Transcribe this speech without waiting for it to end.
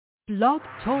Blog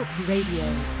Talk Radio.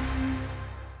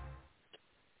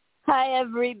 Hi,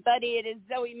 everybody. It is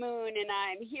Zoe Moon, and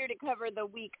I'm here to cover the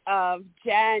week of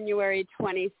January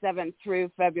 27th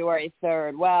through February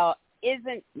 3rd. Well,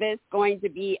 isn't this going to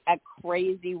be a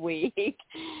crazy week?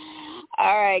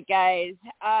 All right, guys.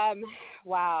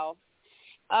 Wow.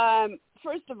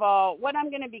 First of all, what I'm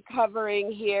going to be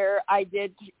covering here, I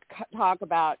did talk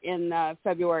about in the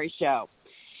February show.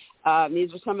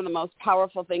 These are some of the most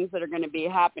powerful things that are going to be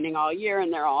happening all year,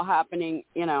 and they're all happening,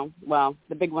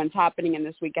 the big one's happening in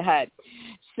this week ahead.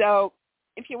 So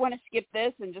if you want to skip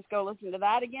this and just go listen to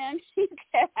that again, you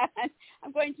can.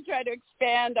 I'm going to try to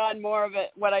expand on more of it,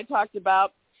 what I talked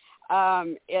about,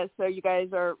 so you guys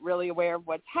are really aware of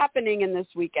what's happening in this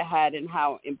week ahead and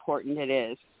how important it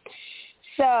is.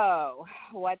 So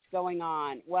what's going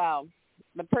on? Well,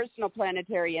 the personal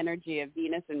planetary energy of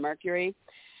Venus and Mercury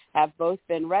have both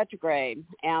been retrograde,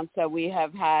 and so we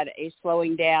have had a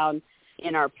slowing down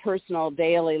in our personal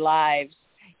daily lives,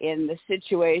 in the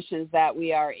situations that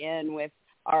we are in with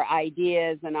our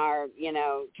ideas and our,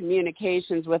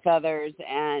 communications with others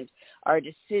and our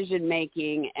decision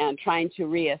making, and trying to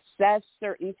reassess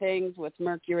certain things with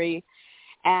Mercury,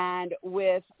 and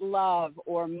with love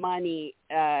or money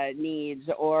needs,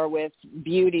 or with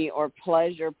beauty or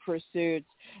pleasure pursuits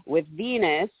with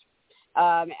Venus.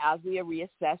 As we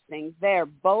reassess things there.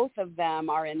 Both of them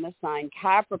are in the sign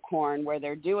Capricorn where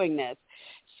they're doing this.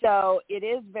 So it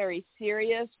is very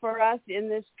serious for us in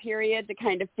this period to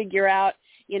kind of figure out,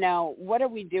 what are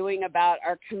we doing about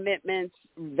our commitments,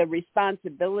 the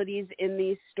responsibilities in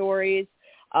these stories,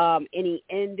 any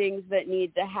endings that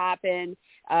need to happen.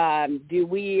 Do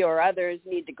we or others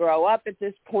need to grow up at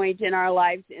this point in our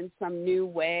lives in some new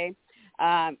way,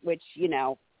 which,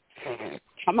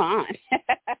 come on.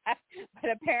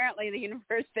 But apparently the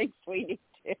universe thinks we need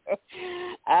to.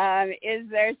 Is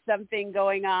there something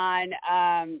going on,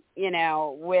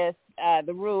 with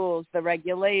the rules, the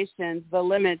regulations, the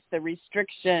limits, the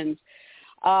restrictions,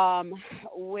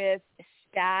 with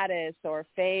status or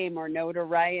fame or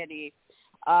notoriety?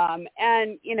 And,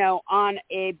 on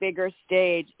a bigger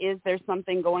stage, is there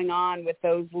something going on with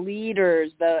those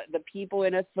leaders, the people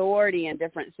in authority in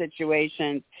different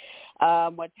situations?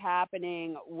 What's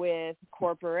happening with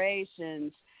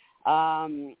corporations,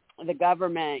 the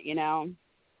government,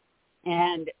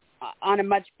 and on a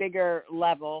much bigger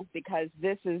level, because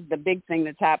this is the big thing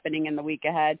that's happening in the week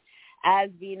ahead, as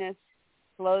Venus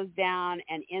slows down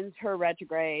and ends her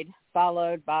retrograde,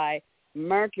 followed by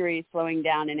Mercury slowing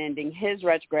down and ending his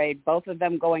retrograde, both of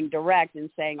them going direct and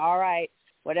saying, all right,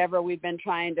 whatever we've been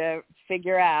trying to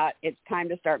figure out, it's time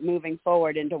to start moving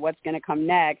forward into what's going to come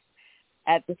next.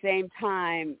 At the same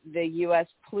time, the U.S.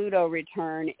 PLUTO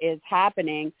return is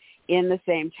happening in the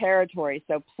same territory.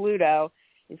 So PLUTO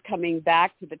is coming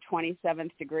back to the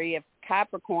 27th degree of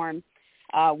Capricorn,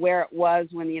 where it was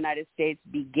when the United States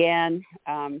began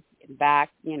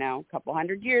back, a couple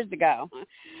hundred years ago.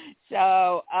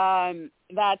 So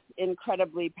that's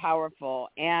incredibly powerful.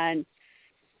 And,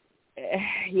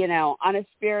 on a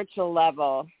spiritual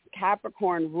level,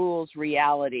 Capricorn rules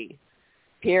reality,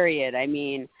 period. I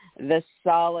mean, the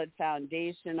solid,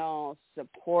 foundational,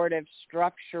 supportive,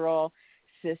 structural,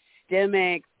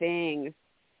 systemic things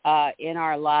in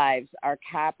our lives are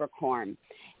Capricorn.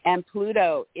 And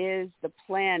Pluto is the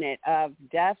planet of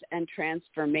death and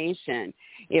transformation.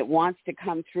 It wants to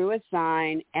come through a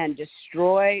sign and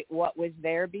destroy what was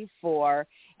there before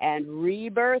and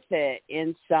rebirth it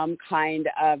in some kind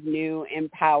of new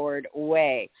empowered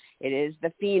way. It is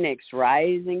the phoenix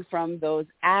rising from those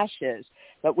ashes,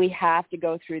 but we have to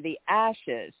go through the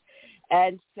ashes.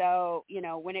 And so,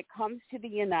 when it comes to the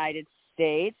United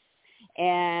States,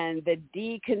 and the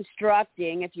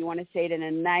deconstructing, if you want to say it in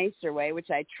a nicer way,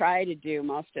 which I try to do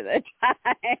most of the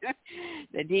time,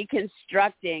 the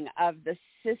deconstructing of the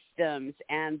systems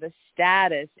and the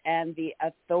status and the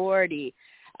authority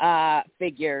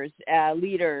figures,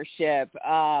 leadership,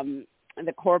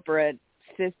 the corporate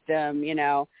system,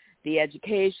 the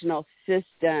educational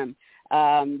system,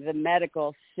 the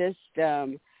medical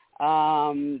system,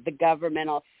 the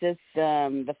governmental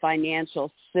system, the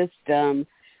financial system.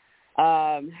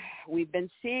 We've been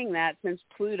seeing that since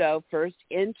Pluto first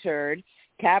entered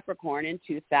Capricorn in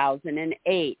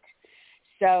 2008.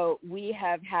 So we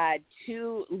have had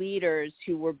two leaders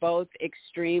who were both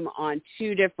extreme on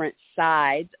two different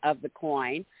sides of the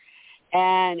coin.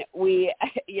 And we,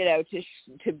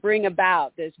 to bring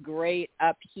about this great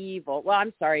upheaval. Well,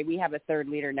 I'm sorry, we have a third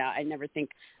leader now. I never think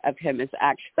of him as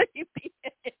actually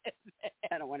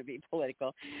I don't want to be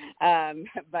political,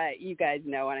 but you guys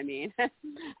know what I mean.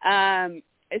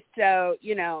 So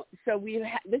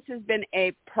this has been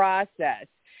a process.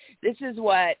 this is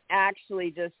what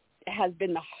actually just has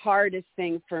been the hardest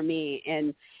thing for me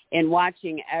in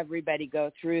watching everybody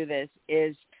go through this,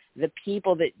 is the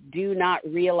people that do not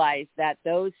realize that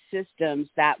those systems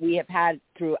that we have had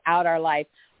throughout our life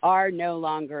are no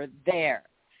longer there.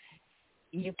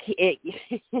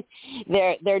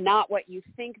 They're not what you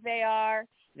think they are.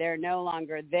 They're no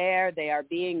longer there. They are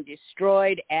being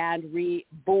destroyed and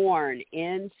reborn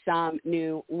in some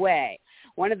new way.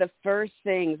 One of the first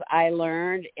things I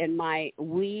learned in my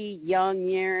wee young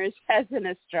years as an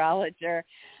astrologer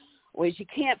was you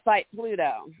can't fight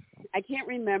Pluto. I can't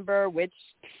remember which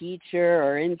teacher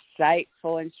or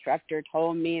insightful instructor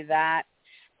told me that,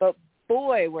 but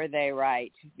boy, were they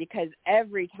right, because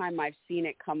every time I've seen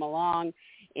it come along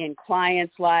in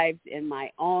clients' lives, in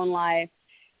my own life,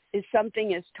 is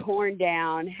something is torn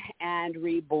down and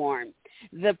reborn.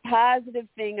 The positive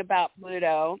thing about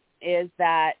Pluto is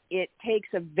that it takes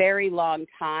a very long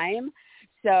time.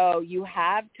 So you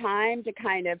have time to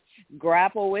kind of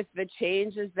grapple with the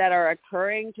changes that are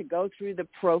occurring, to go through the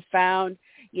profound,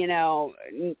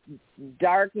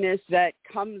 darkness that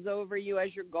comes over you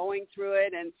as you're going through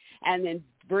it, and then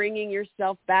bringing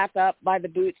yourself back up by the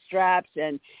bootstraps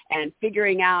and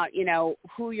figuring out,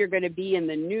 who you're going to be in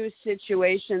the new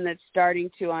situation that's starting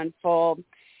to unfold.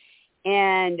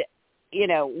 And,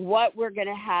 what we're going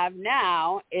to have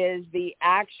now is the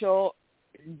actual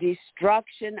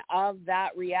destruction of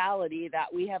that reality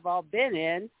that we have all been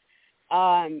in,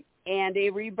 and a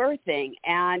rebirthing.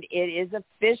 And it is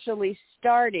officially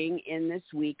starting in this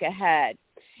week ahead.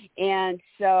 And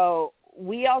so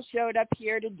we all showed up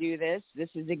here to do this. This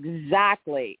is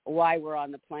exactly why we're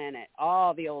on the planet.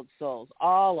 All the old souls,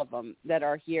 all of them that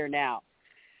are here now.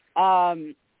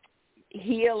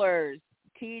 Healers,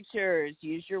 teachers,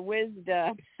 use your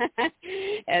wisdom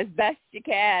as best you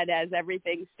can as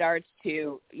everything starts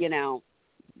to,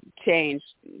 change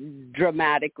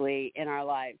dramatically in our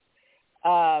lives.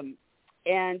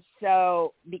 And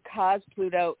so because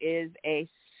Pluto is a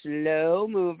slow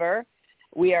mover,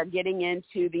 we are getting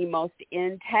into the most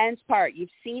intense part. You've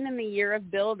seen in the year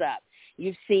of buildup,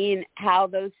 you've seen how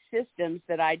those systems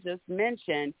that I just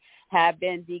mentioned have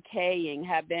been decaying,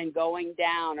 have been going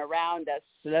down around us,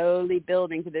 slowly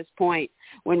building to this point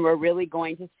when we're really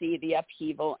going to see the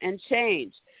upheaval and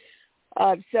change.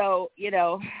 And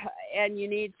you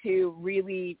need to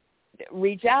really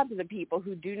reach out to the people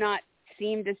who do not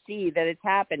seem to see that it's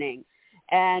happening.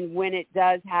 And when it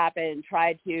does happen,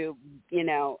 try to,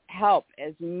 help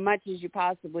as much as you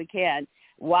possibly can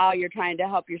while you're trying to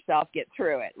help yourself get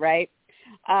through it, right?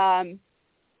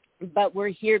 But we're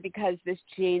here because this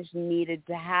change needed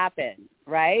to happen,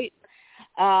 right?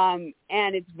 And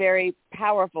it's very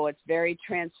powerful. It's very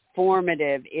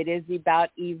transformative. It is about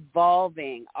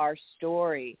evolving our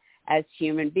story as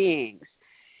human beings.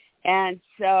 And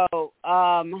so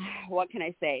what can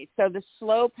I say? So the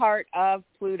slow part of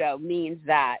Pluto means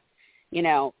that,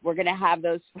 we're going to have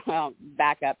those,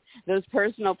 those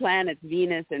personal planets,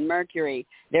 Venus and Mercury,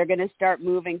 they're going to start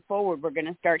moving forward. We're going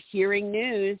to start hearing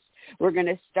news. We're going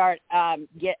to start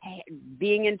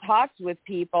being in talks with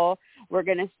people. We're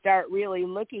going to start really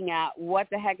looking at what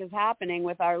the heck is happening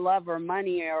with our love or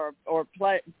money or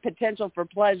potential for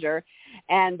pleasure,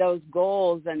 and those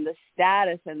goals and the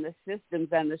status and the systems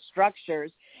and the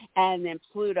structures. And then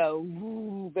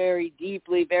Pluto, very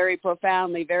deeply, very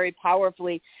profoundly, very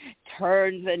powerfully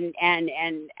turns and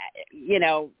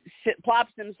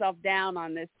plops himself down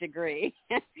on this degree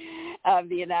of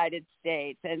the United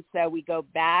States. And so we go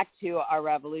back to our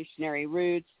revolutionary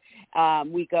roots.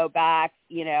 We go back,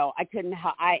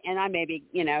 I maybe,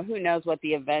 who knows what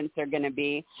the events are going to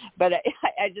be, but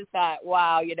I just thought,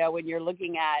 wow, when you're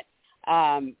looking at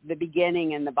the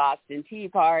beginning in the Boston Tea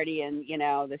Party and,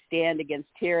 the stand against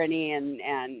tyranny and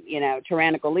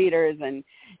tyrannical leaders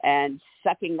and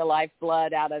sucking the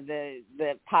lifeblood out of the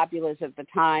populace at the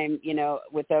time,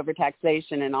 with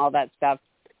overtaxation and all that stuff.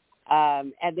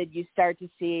 And then you start to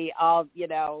see all,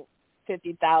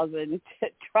 50,000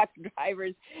 truck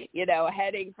drivers,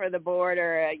 heading for the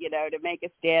border, to make a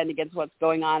stand against what's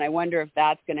going on. I wonder if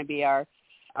that's going to be our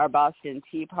Boston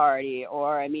Tea Party,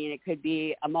 or, it could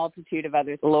be a multitude of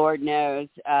others. Lord knows.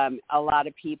 A lot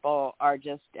of people are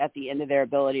just at the end of their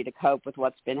ability to cope with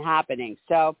what's been happening.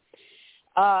 So,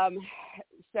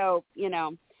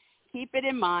 keep it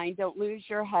in mind. Don't lose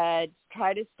your head.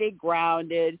 Try to stay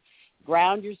grounded.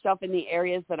 Ground yourself in the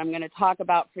areas that I'm going to talk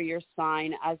about for your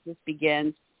sign as this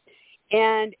begins.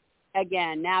 And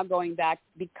again, now going back,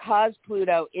 because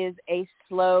Pluto is a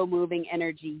slow-moving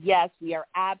energy, yes, we are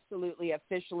absolutely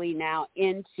officially now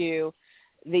into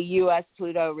the U.S.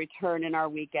 Pluto return in our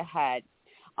week ahead.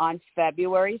 on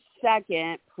February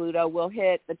 2nd, Pluto will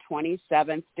hit the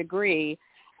 27th degree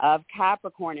of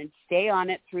Capricorn and stay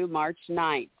on it through March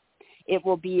 9th. It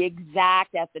will be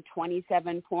exact at the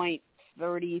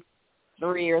 27.33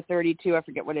 or 32, I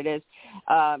forget what it is,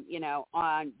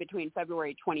 on between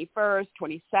February 21st,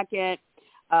 22nd.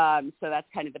 So that's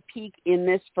kind of the peak in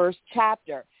this first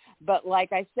chapter. But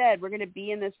like I said, we're going to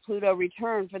be in this Pluto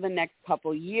return for the next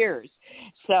couple years.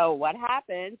 So what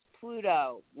happens,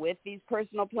 Pluto, with these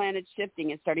personal planets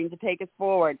shifting and starting to take us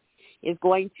forward, is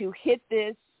going to hit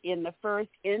this in the first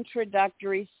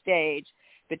introductory stage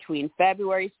between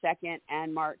February 2nd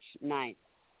and March 9th.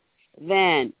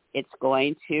 Then it's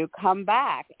going to come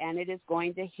back, and it is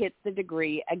going to hit the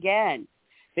degree again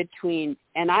between,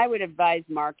 and I would advise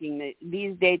marking that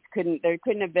these dates there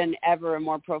couldn't have been ever a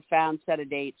more profound set of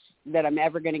dates that I'm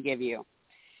ever going to give you.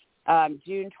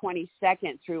 June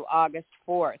 22nd through August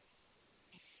 4th.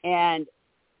 And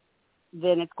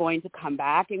then it's going to come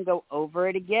back and go over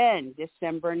it again,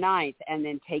 December 9th, and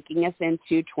then taking us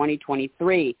into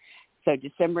 2023. So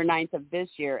December 9th of this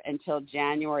year until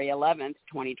January 11th,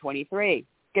 2023. It's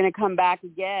going to come back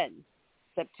again,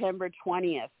 September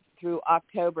 20th through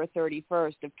October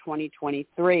 31st of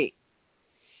 2023.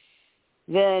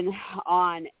 Then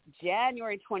on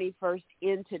January 21st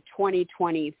into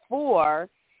 2024,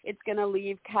 it's going to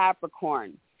leave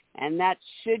Capricorn, and that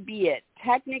should be it.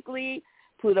 Technically,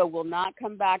 Pluto will not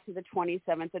come back to the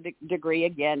 27th degree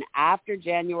again after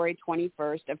January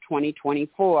 21st of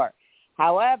 2024.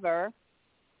 However,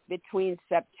 between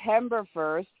September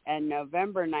 1st and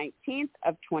November 19th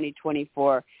of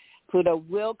 2024, Pluto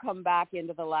will come back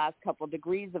into the last couple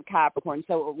degrees of Capricorn,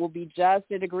 so it will be just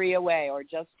a degree away or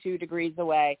just 2 degrees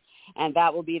away, and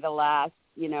that will be the last,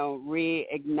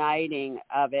 reigniting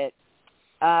of it.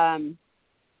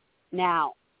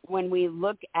 Now, when we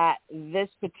look at this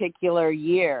particular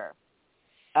year,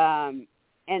 sorry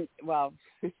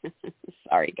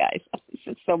guys,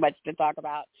 there's so much to talk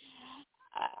about.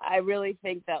 I really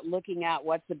think that looking at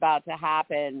what's about to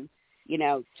happen,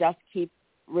 just keep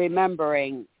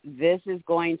remembering this is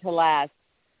going to last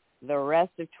the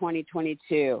rest of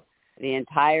 2022, the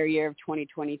entire year of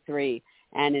 2023,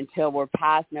 and until we're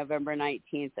past November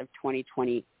 19th of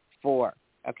 2024,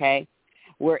 okay?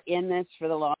 We're in this for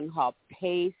the long haul.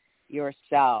 Pace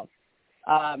yourself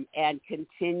and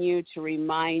continue to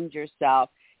remind yourself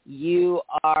you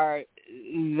are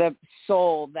the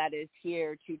soul that is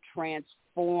here to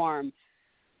transform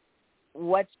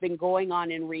what's been going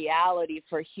on in reality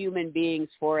for human beings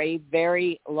for a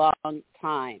very long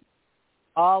time.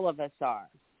 All of us are.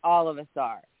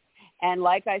 And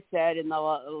like I said in the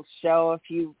little show a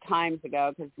few times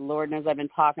ago, because Lord knows I've been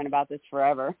talking about this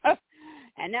forever,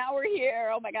 and now we're here,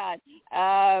 oh my God,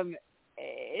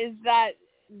 is that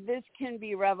this can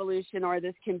be revolution or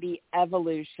this can be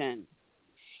evolution.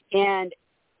 And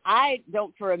I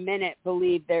don't for a minute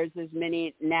believe there's as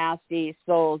many nasty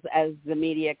souls as the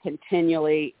media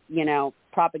continually,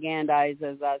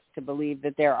 propagandizes us to believe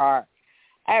that there are.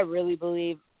 I really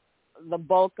believe the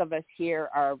bulk of us here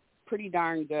are pretty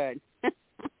darn good.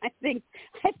 I think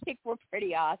we're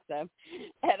pretty awesome.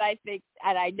 And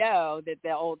I know that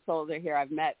the old souls are here.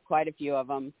 I've met quite a few of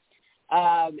them.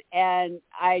 And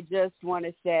I just want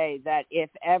to say that if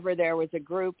ever there was a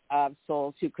group of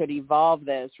souls who could evolve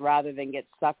this rather than get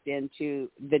sucked into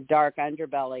the dark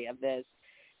underbelly of this,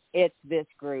 it's this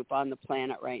group on the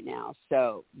planet right now.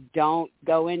 So don't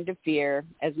go into fear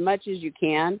as much as you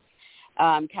can.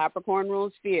 Capricorn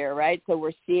rules fear, right? So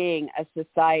we're seeing a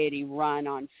society run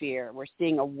on fear. We're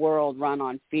seeing a world run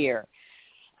on fear.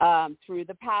 Through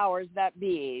the powers that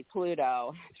be,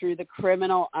 Pluto, through the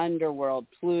criminal underworld,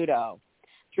 Pluto,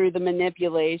 through the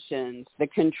manipulations, the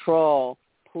control,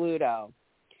 Pluto.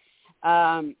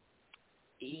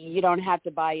 You don't have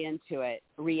to buy into it.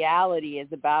 Reality is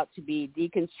about to be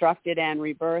deconstructed and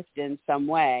rebirthed in some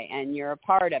way, and you're a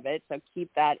part of it, so keep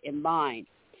that in mind.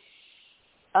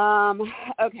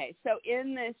 Okay, so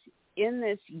in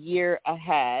this year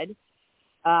ahead,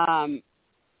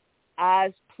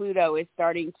 as Pluto is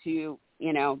starting to,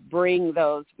 bring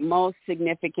those most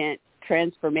significant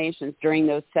transformations during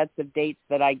those sets of dates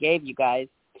that I gave you guys,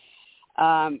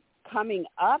 coming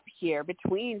up here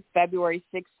between February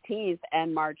 16th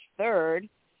and March 3rd,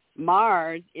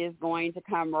 Mars is going to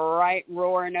come right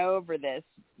roaring over this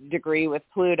degree with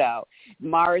Pluto.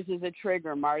 Mars is a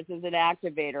trigger. Mars is an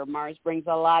activator. Mars brings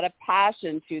a lot of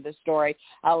passion to the story,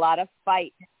 a lot of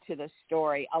fight to the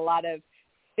story, a lot of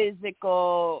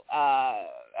physical,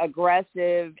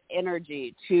 aggressive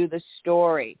energy to the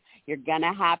story. You're going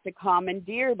to have to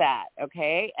commandeer that,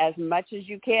 okay, as much as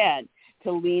you can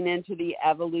to lean into the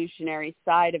evolutionary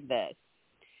side of this.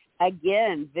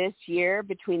 again, this year,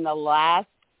 between the last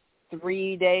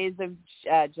 3 days of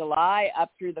July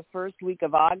up through the first week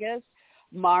of August,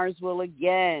 Mars will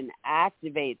again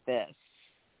activate this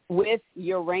with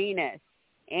Uranus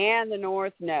and the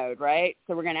North Node, right?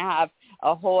 So we're going to have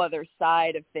a whole other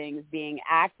side of things being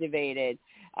activated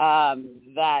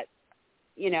that,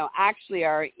 actually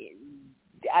are,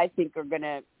 I think are going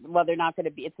to, well, they're not going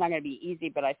to be, it's not going to be easy,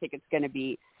 but I think it's going to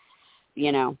be,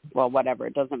 whatever,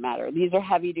 it doesn't matter. These are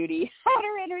heavy-duty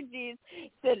outer energies,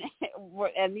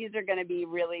 and these are going to be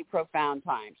really profound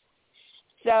times.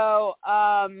 So,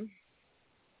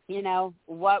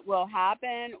 what will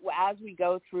happen as we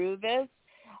go through this?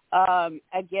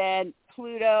 Again,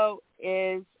 Pluto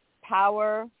is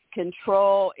power,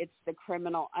 control. It's the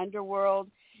criminal underworld.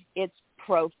 It's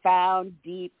profound,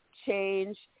 deep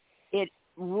change. It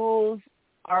rules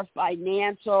our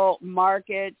financial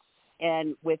markets,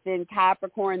 and within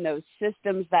Capricorn, those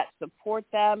systems that support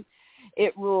them.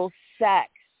 It rules sex.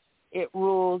 It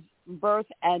rules birth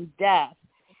and death.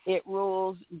 It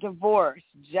rules divorce,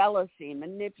 jealousy,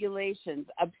 manipulations,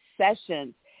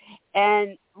 obsessions,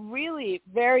 and really,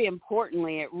 very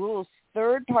importantly, it rules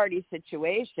third-party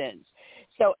situations.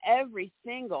 So every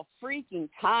single freaking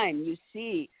time you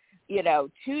see,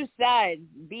 two sides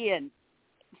being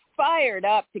fired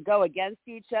up to go against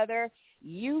each other,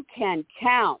 you can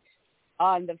count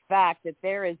on the fact that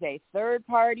there is a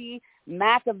third-party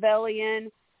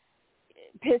Machiavellian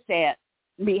pissant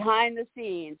behind the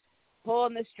scenes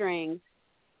pulling the strings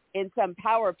in some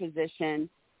power position,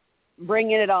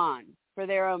 bringing it on for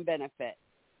their own benefit.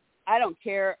 I don't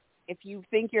care if you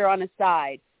think you're on a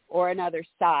side or another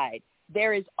side.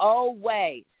 There is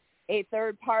always a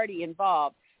third party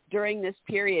involved during this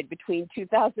period between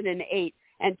 2008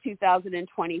 and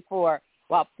 2024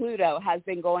 while Pluto has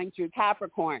been going through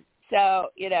Capricorn. So,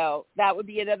 that would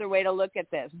be another way to look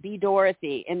at this. Be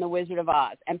Dorothy in The Wizard of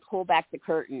Oz and pull back the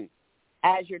curtain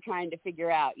as you're trying to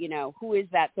figure out, who is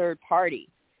that third party?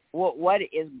 What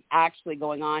is actually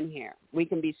going on here? We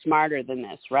can be smarter than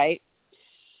this, right?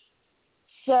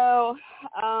 So,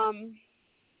 so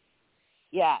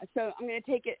I'm going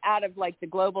to take it out of like the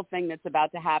global thing that's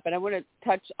about to happen. I want to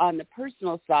touch on the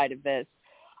personal side of this.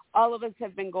 All of us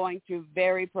have been going through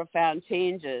very profound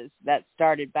changes that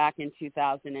started back in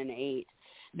 2008.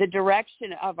 The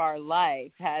direction of our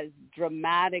life has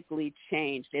dramatically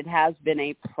changed. It has been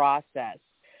a process.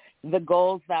 The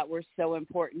goals that were so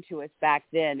important to us back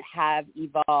then have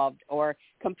evolved or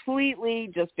completely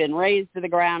just been razed to the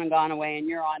ground and gone away, and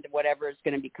you're on to whatever is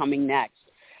going to be coming next.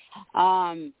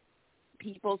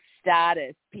 People's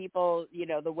status, people,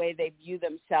 the way they view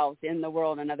themselves in the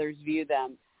world and others view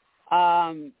them.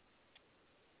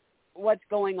 What's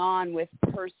going on with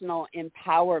personal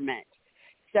empowerment.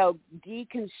 So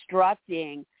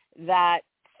deconstructing that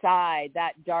side,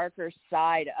 that darker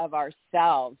side of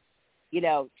ourselves,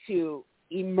 to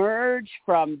emerge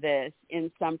from this in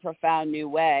some profound new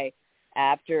way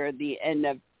after the end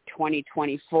of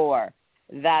 2024.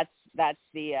 That's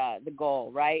the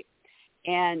goal, right?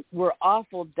 And we're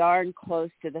awful darn close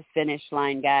to the finish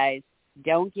line, guys.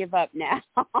 Don't give up now.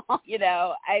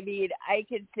 I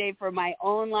could say for my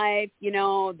own life,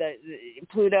 the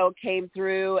Pluto came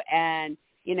through and,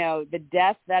 the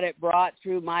death that it brought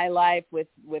through my life with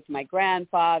my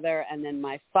grandfather and then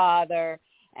my father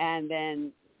and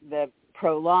then the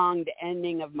prolonged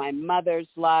ending of my mother's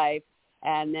life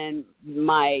and then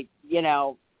my,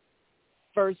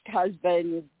 first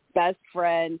husband, best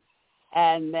friend,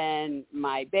 and then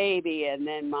my baby and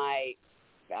then my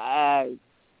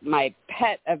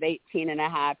pet of 18 and a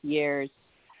half years,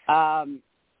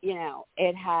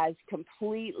 it has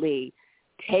completely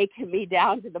taken me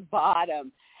down to the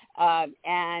bottom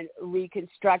and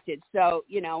reconstructed. So,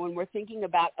 when we're thinking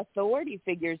about authority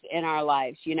figures in our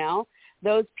lives,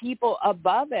 those people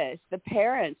above us, the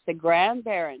parents, the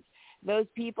grandparents, those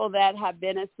people that have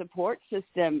been a support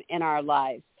system in our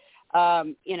lives,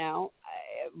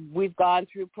 we've gone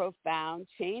through profound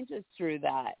changes through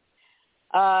that.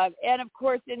 And, of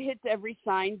course, it hits every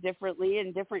sign differently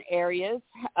in different areas.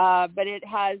 But it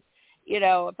has,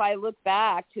 if I look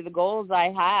back to the goals I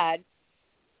had,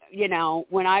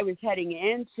 when I was heading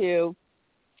into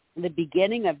the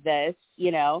beginning of this,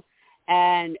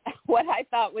 and what I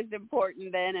thought was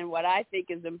important then and what I think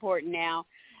is important now,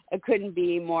 it couldn't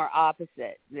be more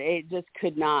opposite. It just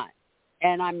could not.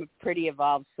 And I'm a pretty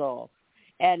evolved soul.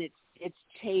 And it's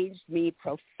changed me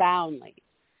profoundly.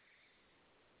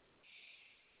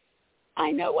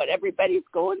 I know what everybody's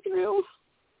going through.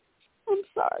 I'm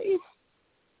sorry.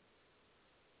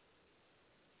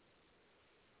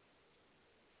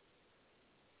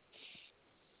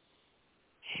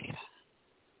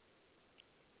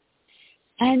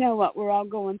 I know what we're all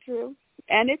going through,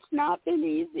 and it's not been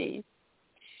easy.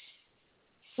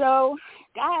 So,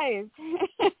 guys,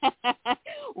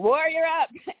 warrior up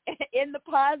in the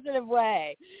positive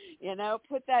way. You know,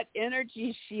 put that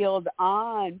energy shield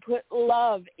on. Put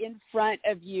love in front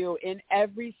of you in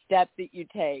every step that you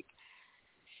take.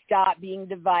 Stop being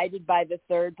divided by the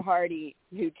third party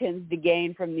who tends to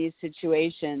gain from these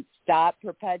situations. Stop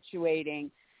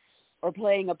perpetuating or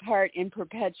playing a part in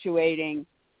perpetuating.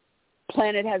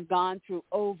 Planet has gone through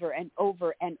over and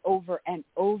over and over and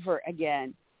over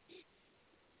again.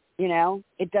 You know,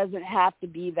 it doesn't have to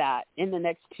be that in the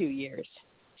next 2 years.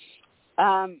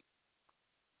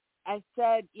 I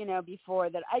said, you know, before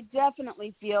that I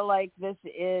definitely feel like this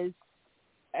is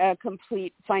a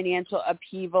complete financial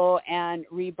upheaval and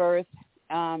rebirth.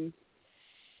 And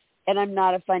I'm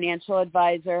not a financial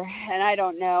advisor, and I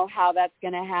don't know how that's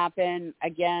going to happen.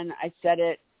 Again, I said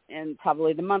it in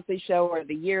probably the monthly show or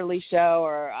the yearly show,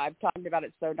 or I've talked about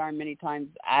it so darn many times,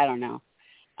 I don't know.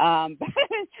 But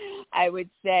I would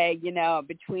say, you know,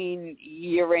 between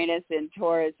Uranus in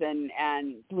Taurus and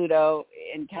Pluto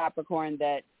in Capricorn,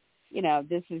 that, you know,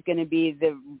 this is going to be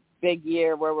the big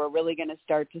year where we're really going to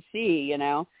start to see, you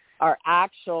know, our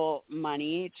actual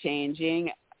money changing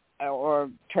or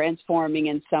transforming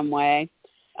in some way,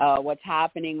 what's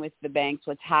happening with the banks,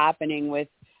 what's happening with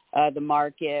the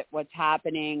market, what's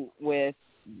happening with,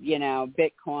 you know,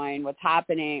 Bitcoin, what's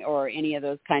happening, or any of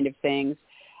those kind of things.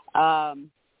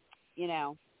 You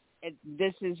know,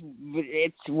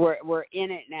 we're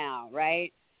in it now,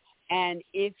 right? And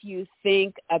if you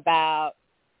think about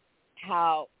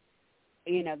how,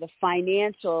 you know, the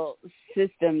financial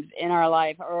systems in our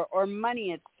life or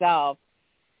money itself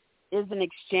is an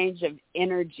exchange of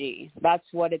energy. That's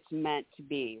what it's meant to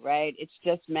be, right? It's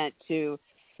just meant to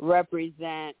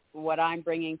represent what I'm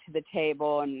bringing to the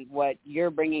table and what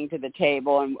you're bringing to the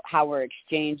table and how we're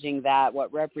exchanging that,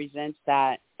 what represents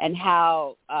that, and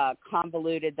how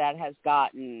convoluted that has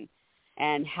gotten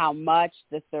and how much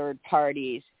the third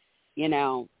parties, you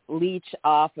know, leech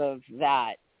off of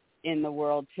that in the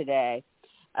world today,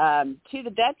 to the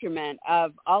detriment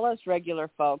of all us regular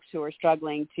folks who are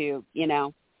struggling to, you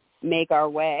know, make our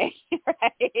way,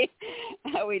 right?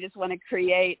 We just want to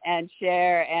create and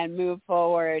share and move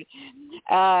forward.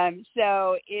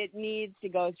 So it needs to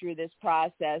go through this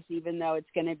process, even though it's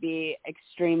going to be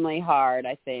extremely hard,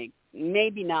 I think.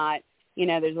 Maybe not. You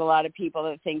know, there's a lot of people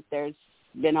that think there's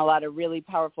been a lot of really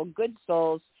powerful good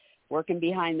souls working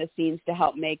behind the scenes to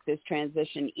help make this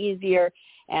transition easier,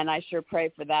 and I sure pray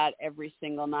for that every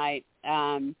single night.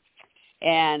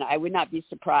 And I would not be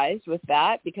surprised with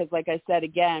that because, like I said,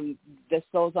 again, the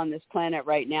souls on this planet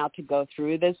right now to go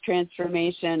through this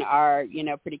transformation are, you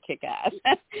know, pretty kick-ass.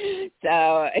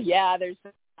 So, yeah, there's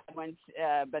some bad ones,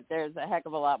 but there's a heck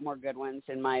of a lot more good ones,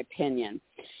 in my opinion.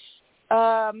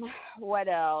 What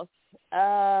else?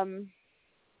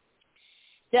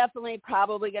 Definitely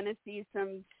probably going to see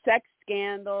some sex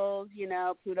scandals. You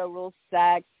know, Pluto rules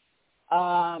sex.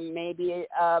 Maybe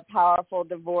a powerful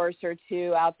divorce or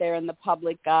two out there in the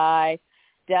public eye.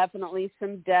 Definitely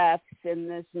some deaths in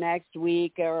this next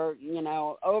week or, you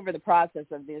know, over the process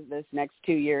of this next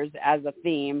 2 years as a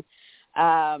theme.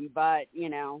 But, you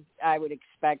know, I would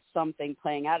expect something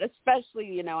playing out, especially,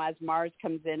 you know, as Mars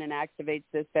comes in and activates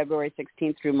this February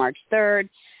 16th through March 3rd.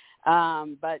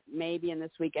 But maybe in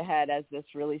this week ahead as this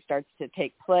really starts to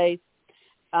take place.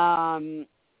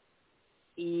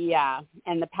 Yeah,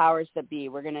 and the powers that be.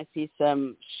 We're going to see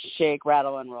some shake,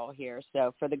 rattle, and roll here.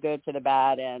 So for the good, for the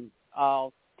bad, and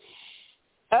all.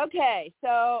 Okay,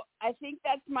 so I think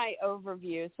that's my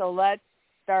overview. So let's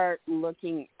start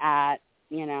looking at,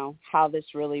 you know, how this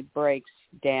really breaks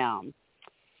down.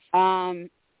 And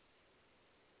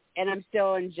I'm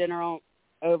still in general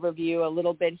overview a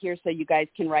little bit here so you guys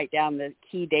can write down the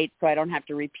key dates so I don't have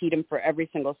to repeat them for every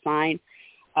single sign.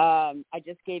 I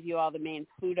just gave you all the main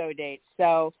Pluto dates.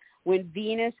 So when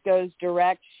Venus goes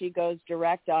direct, she goes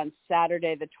direct on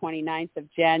Saturday, the 29th of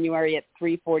January at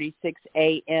 3:46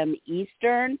 a.m.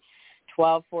 Eastern,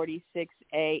 12:46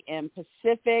 a.m.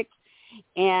 Pacific.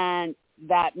 And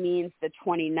that means the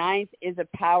 29th is a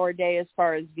power day as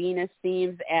far as Venus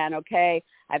themes. And, okay,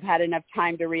 I've had enough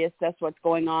time to reassess what's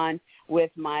going on with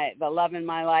the love in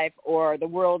my life, or the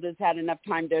world has had enough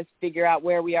time to figure out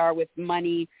where we are with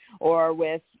money or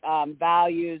with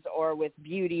values or with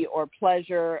beauty or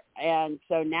pleasure. And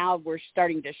so now we're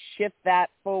starting to shift that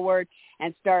forward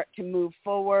and start to move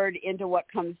forward into what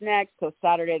comes next. So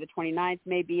Saturday the 29th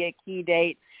may be a key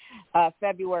date.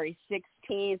 February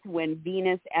 16th, when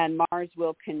Venus and Mars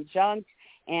will conjunct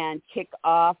and kick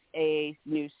off a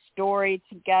new story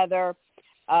together.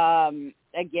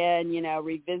 again,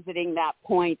 revisiting that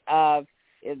point of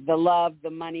the love, the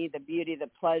money, the beauty, the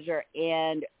pleasure,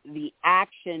 and the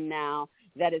action now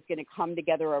that is going to come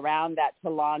together around that to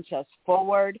launch us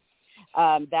forward.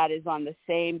 That is on the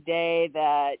same day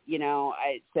that,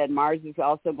 I said Mars is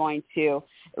also going to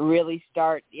really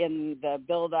start in the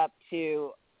build-up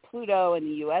to Pluto in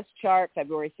the U.S. chart,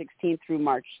 February 16th through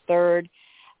March 3rd.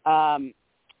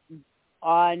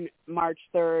 On March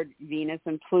 3rd, Venus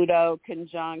and Pluto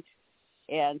conjunct.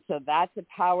 And so that's a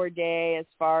power day as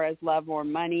far as love or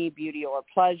money, beauty or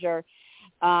pleasure.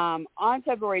 On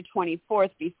February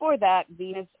 24th, before that,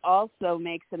 Venus also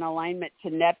makes an alignment to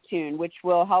Neptune, which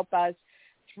will help us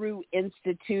through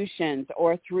institutions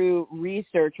or through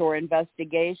research or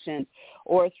investigations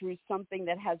or through something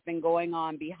that has been going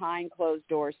on behind closed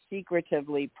doors,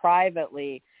 secretively,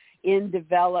 privately, in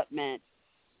development.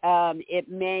 It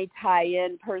may tie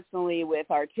in personally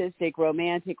with artistic,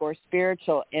 romantic, or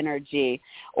spiritual energy,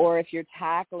 or if you're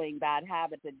tackling bad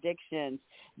habits, addictions,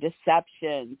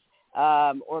 deceptions,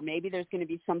 or maybe there's going to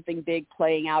be something big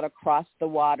playing out across the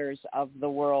waters of the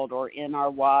world or in our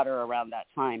water around that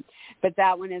time. But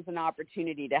that one is an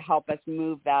opportunity to help us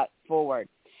move that forward.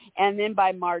 And then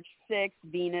by March 6th,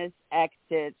 Venus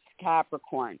exits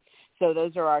Capricorn. So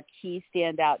those are our key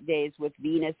standout days with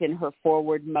Venus in her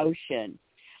forward motion.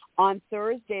 On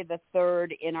Thursday, the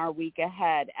 3rd in our week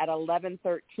ahead at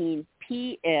 11:13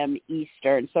 p.m.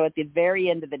 Eastern, so at the very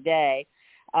end of the day,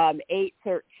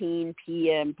 8:13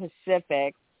 p.m.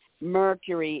 Pacific,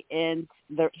 Mercury ends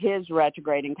his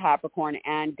retrograde in Capricorn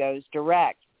and goes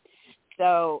direct.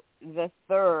 So the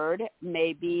 3rd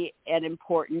may be an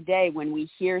important day when we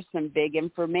hear some big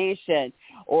information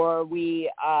or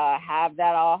we have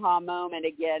that aha moment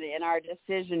again in our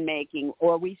decision making,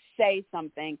 or we say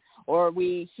something or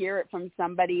we hear it from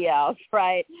somebody else,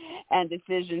 right? And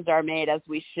decisions are made as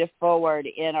we shift forward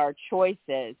in our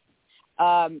choices.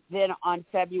 Then on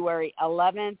February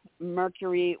 11th,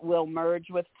 Mercury will merge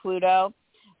with Pluto.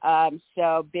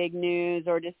 So big news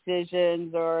or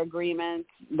decisions or agreements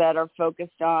that are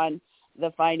focused on the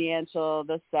financial,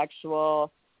 the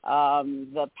sexual,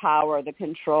 the power, the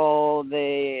control,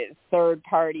 the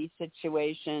third-party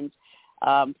situations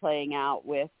playing out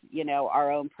with,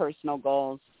 our own personal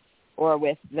goals or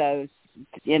with those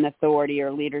in authority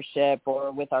or leadership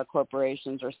or with our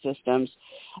corporations or systems.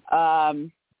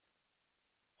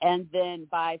 And then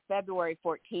by February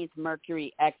 14th,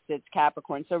 Mercury exits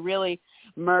Capricorn. So really,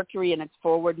 Mercury in its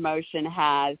forward motion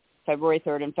has February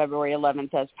 3rd and February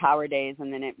 11th as power days,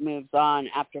 and then it moves on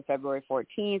after February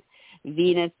 14th.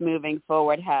 Venus moving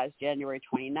forward has January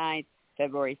 29th,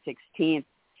 February 16th,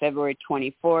 February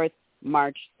 24th,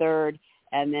 March 3rd,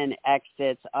 and then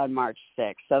exits on March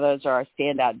 6th. So those are our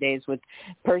standout days with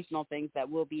personal things that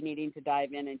we'll be needing to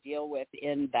dive in and deal with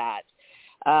in that.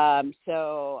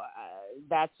 So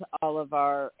that's all of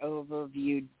our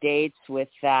overview dates with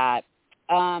that.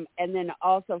 And then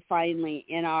also finally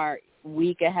in our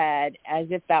week ahead, as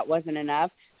if that wasn't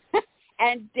enough,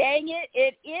 and dang it,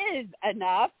 it is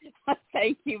enough.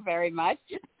 Thank you very much.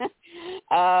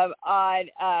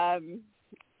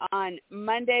 On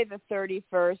Monday the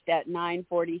 31st at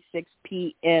 9:46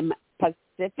 p.m.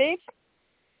 Pacific,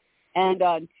 and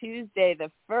on Tuesday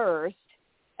the 1st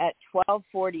at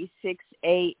 12:46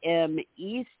 a.m.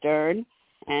 Eastern,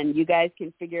 and you guys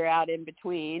can figure out in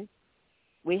between,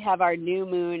 we have our new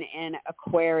moon in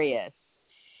Aquarius.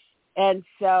 And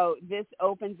so this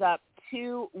opens up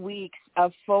 2 weeks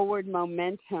of forward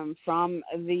momentum from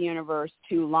the universe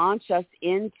to launch us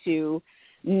into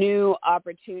new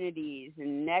opportunities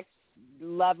and next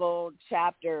level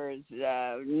chapters,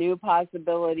 new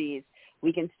possibilities.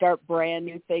 We can start brand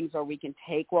new things, or we can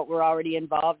take what we're already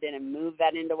involved in and move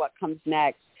that into what comes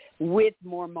next with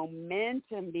more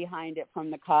momentum behind it from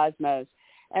the cosmos.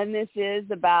 And this is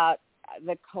about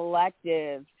the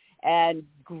collective and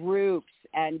groups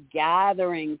and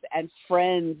gatherings and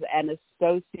friends and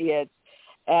associates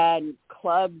and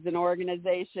clubs and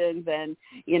organizations and,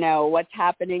 what's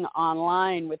happening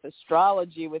online with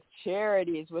astrology, with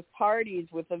charities, with parties,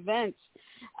 with events.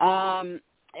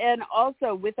 And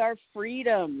also with our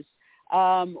freedoms,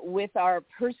 with our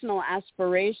personal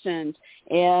aspirations,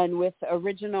 and with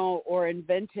original or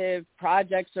inventive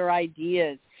projects or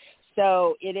ideas.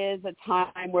 So it is a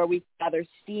time where we gather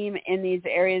steam in these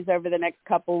areas over the next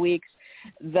couple weeks.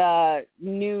 The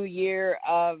new year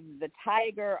of the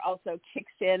Tiger also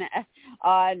kicks in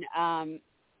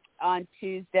on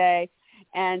Tuesday.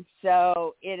 And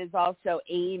so it is also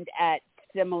aimed at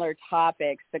similar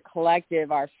topics: the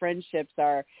collective, our friendships,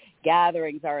 our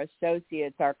gatherings, our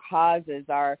associates, our causes,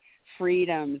 our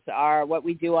freedoms, our what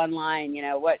we do online,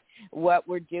 what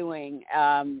we're doing,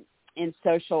 in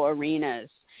social arenas.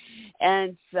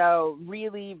 And so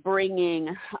really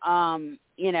bringing,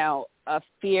 a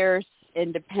fierce,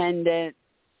 independent,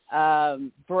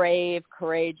 brave,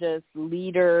 courageous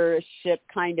leadership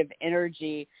kind of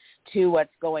energy to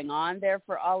what's going on there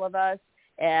for all of us,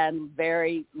 and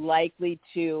very likely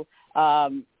to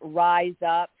rise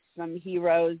up some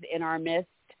heroes in our midst,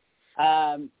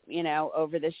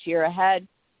 over this year ahead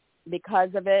because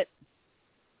of it.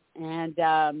 And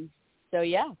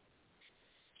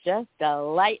just a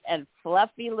light and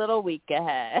fluffy little week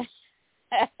ahead.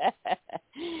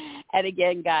 And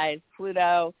again, guys,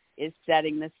 Pluto is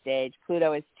setting the stage.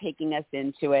 Pluto is taking us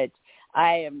into it.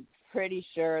 I am pretty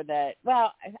sure that,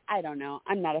 well, I don't know.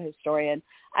 I'm not a historian.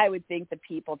 I would think the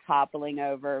people toppling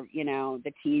over,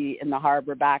 the tea in the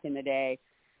harbor back in the day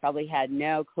probably had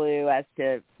no clue as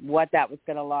to what that was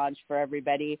going to launch for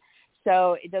everybody.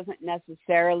 So it doesn't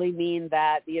necessarily mean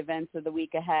that the events of the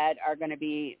week ahead are going to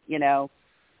be,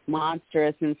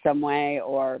 monstrous in some way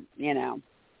or,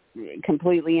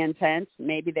 completely intense.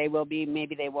 Maybe they will be,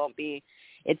 maybe they won't be.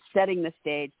 It's setting the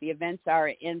stage. The events are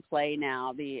in play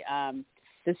now. The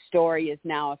story is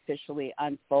now officially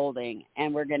unfolding,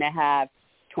 and we're going to have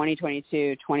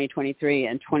 2022, 2023,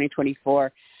 and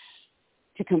 2024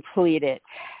 to complete it.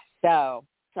 So,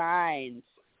 signs.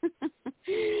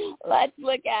 Let's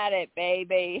look at it,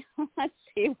 baby. Let's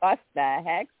see what the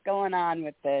heck's going on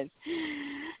with this.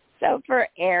 So for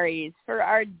Aries, for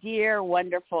our dear,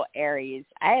 wonderful Aries,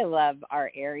 I love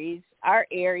our Aries. Our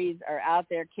Aries are out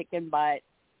there kicking butt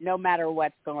no matter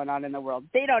what's going on in the world.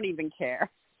 They don't even care.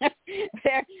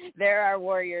 They're our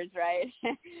warriors, right?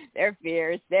 They're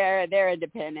fierce. They're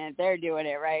independent. They're doing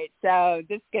it, right? So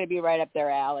this is going to be right up their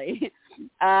alley.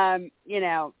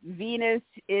 Venus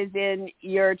is in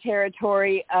your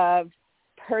territory of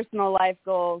personal life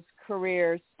goals,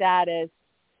 career, status,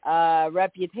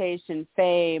 reputation,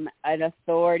 fame, and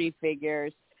authority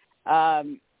figures.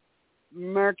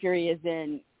 Mercury is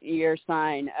in your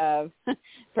sign of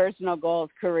personal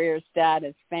goals, career,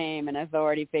 status, fame, and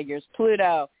authority figures.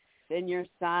 Pluto is in your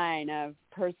sign of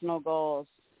personal goals,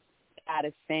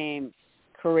 status, fame,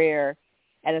 career,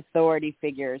 and authority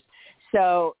figures.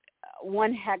 So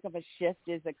one heck of a shift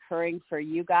is occurring for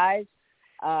you guys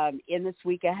in this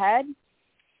week ahead,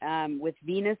 with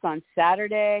Venus on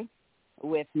Saturday,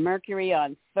 with Mercury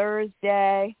on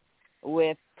Thursday,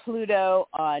 with Pluto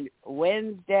on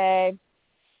Wednesday.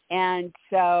 And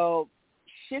so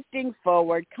shifting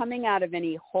forward, coming out of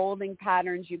any holding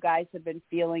patterns you guys have been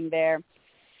feeling there,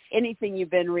 anything you've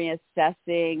been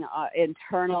reassessing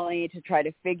internally to try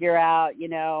to figure out,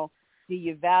 do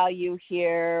you value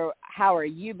here? How are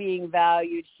you being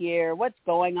valued here? What's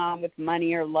going on with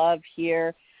money or love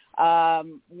here?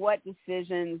 What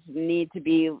decisions need to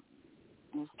be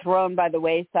thrown by the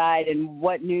wayside, and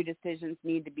what new decisions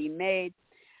need to be made?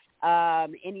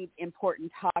 Any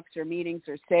important talks or meetings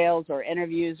or sales or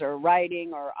interviews or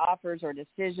writing or offers or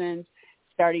decisions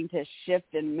starting to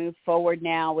shift and move forward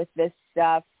now with this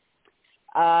stuff.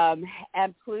 And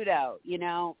Pluto,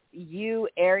 you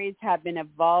Aries have been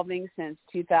evolving since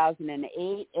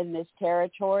 2008 in this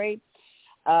territory.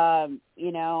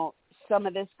 Some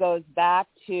of this goes back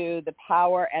to the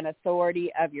power and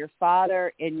authority of your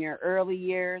father in your early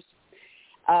years.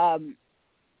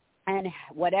 And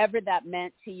whatever that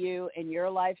meant to you in your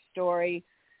life story,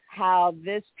 how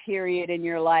this period in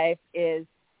your life is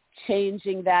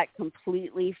changing that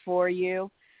completely for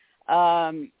you.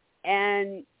 And,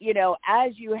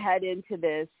 as you head into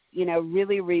this,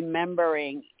 really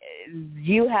remembering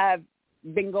you have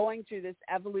been going through this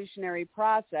evolutionary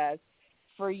process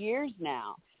for years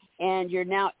now, and you're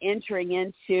now entering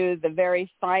into the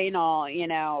very final,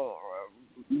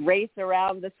 race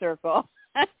around the circle.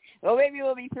 Well, maybe it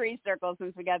will be 3 circles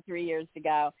since we got 3 years to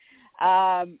go.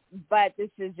 But this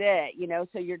is it,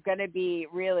 so you're going to be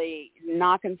really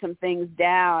knocking some things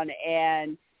down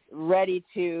and ready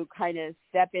to kind of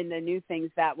step into new things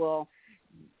that will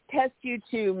test you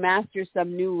to master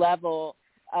some new level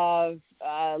of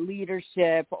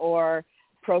leadership or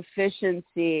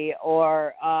proficiency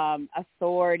or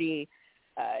authority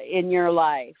in your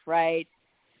life, right?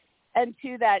 And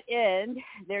to that end,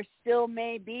 there still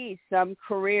may be some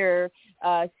career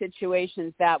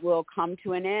situations that will come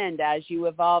to an end as you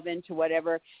evolve into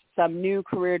whatever, some new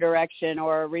career direction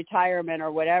or retirement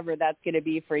or whatever that's going to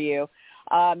be for you.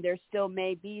 There still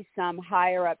may be some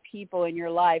higher up people in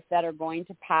your life that are going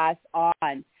to pass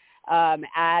on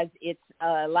as it's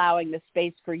allowing the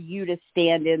space for you to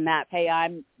stand in that, hey,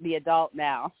 I'm the adult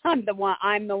now. I'm the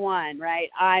one, right?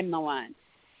 I'm the one.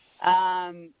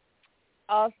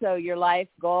 Also your life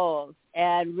goals,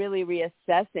 and really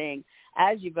reassessing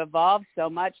as you've evolved so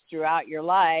much throughout your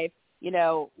life,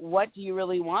 what do you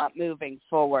really want moving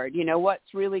forward?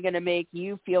 What's really going to make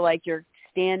you feel like you're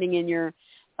standing in your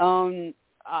own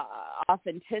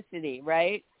authenticity,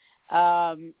 right?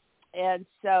 And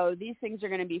so these things are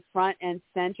going to be front and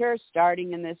center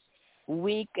starting in this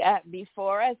week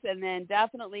before us, and then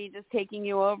definitely just taking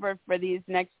you over for these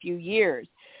next few years.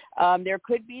 There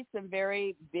could be some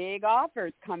very big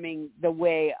offers coming the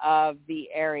way of the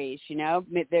Aries,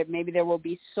 maybe there will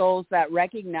be souls that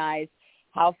recognize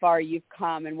how far you've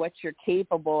come and what you're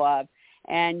capable of,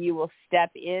 and you will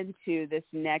step into this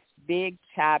next big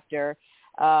chapter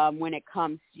when it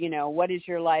comes, what is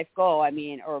your life goal?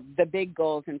 Or the big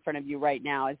goals in front of you right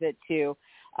now. Is it to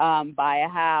buy a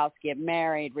house, get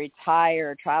married,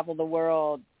 retire, travel the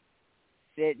world,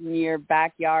 sit in your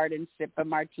backyard and sip a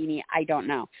martini? I don't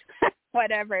know.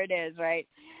 Whatever it is, right?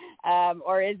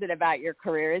 Or is it about your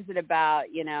career? Is it about,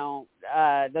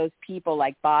 those people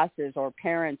like bosses or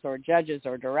parents or judges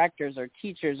or directors or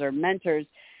teachers or mentors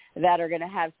that are going to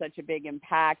have such a big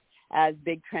impact as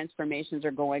big transformations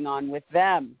are going on with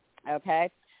them, okay?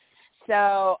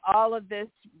 So all of this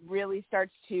really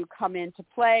starts to come into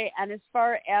play. And as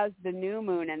far as the new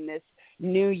moon and this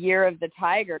new year of the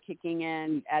tiger kicking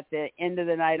in at the end of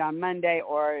the night on Monday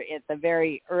or at the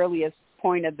very earliest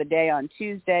point of the day on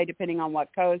Tuesday, depending on what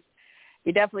coast,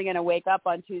 you're definitely going to wake up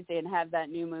on Tuesday and have that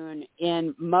new moon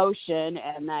in motion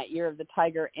and that year of the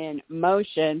tiger in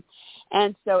motion.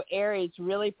 And so Aries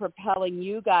really propelling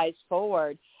you guys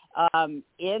forward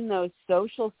in those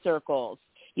social circles.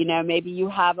 Maybe you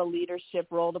have a leadership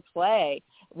role to play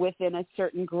within a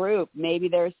certain group. Maybe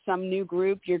there's some new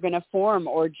group you're going to form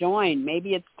or join.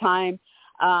 Maybe it's time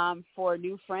for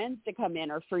new friends to come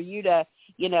in, or for you to,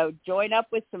 join up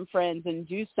with some friends and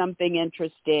do something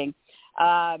interesting.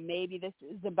 Maybe this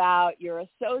is about your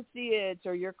associates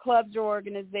or your clubs or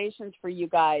organizations for you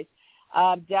guys.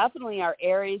 Definitely our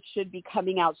Aries should be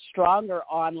coming out stronger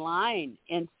online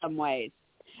in some ways.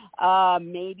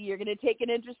 Maybe you're going to take an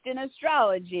interest in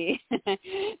astrology.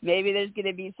 Maybe there's going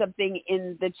to be something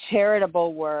in the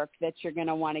charitable work that you're going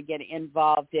to want to get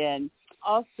involved in.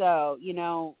 Also,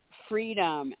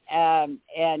 freedom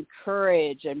and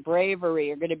courage and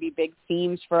bravery are going to be big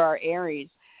themes for our Aries.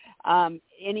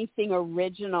 Anything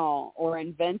original or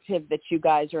inventive that you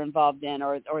guys are involved in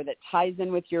or that ties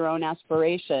in with your own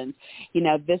aspirations,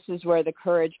 this is where the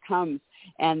courage comes.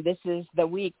 And this is the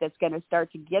week that's going to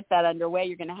start to get that underway.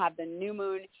 You're going to have the new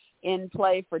moon in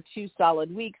play for 2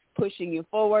 solid weeks, pushing you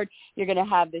forward. You're going to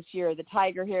have this year of the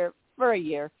tiger here for a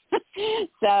year.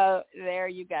 So there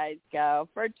you guys go.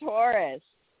 For Taurus,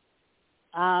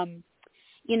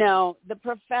 the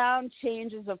profound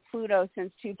changes of Pluto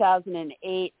since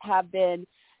 2008 have been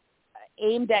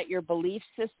aimed at your belief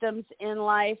systems in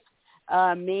life,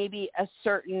 maybe a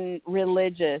certain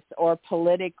religious or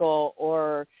political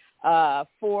or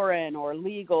foreign or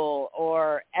legal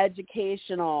or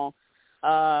educational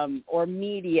or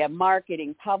media,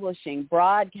 marketing, publishing,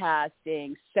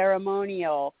 broadcasting,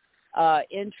 ceremonial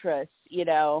interests,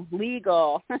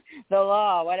 legal, the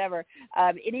law, whatever,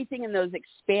 anything in those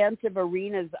expansive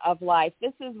arenas of life.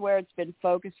 This is where it's been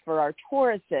focused for our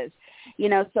Tauruses.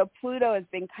 So Pluto has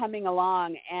been coming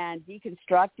along and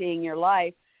deconstructing your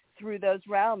life through those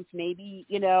realms. Maybe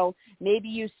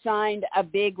you signed a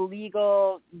big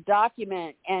legal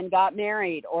document and got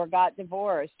married or got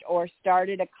divorced or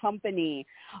started a company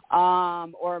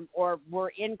or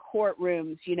were in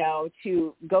courtrooms,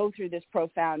 to go through this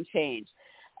profound change.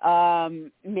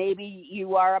 Maybe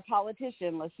you are a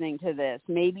politician listening to this.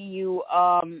 Maybe you,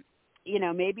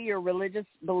 maybe your religious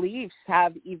beliefs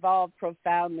have evolved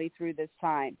profoundly through this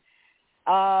time.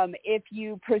 If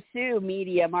you pursue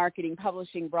media, marketing,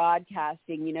 publishing,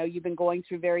 broadcasting, you've been going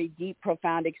through very deep,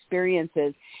 profound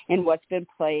experiences in what's been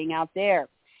playing out there.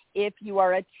 If you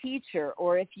are a teacher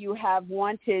or if you have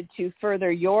wanted to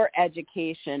further your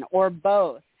education or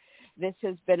both, this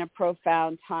has been a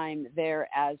profound time there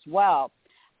as well.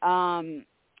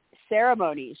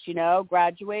 Ceremonies,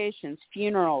 graduations,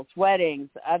 funerals, weddings,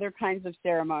 other kinds of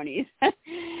ceremonies,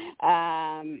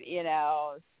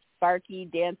 sparky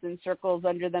dancing circles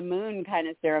under the moon kind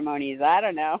of ceremonies. I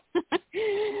don't know.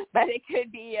 But it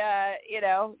could be,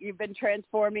 you've been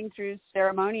transforming through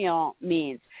ceremonial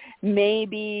means.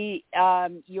 Maybe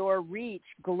your reach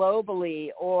globally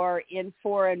or in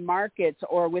foreign markets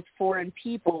or with foreign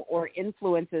people or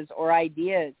influences or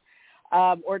ideas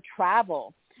or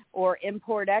travel or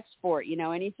import-export,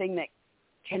 anything that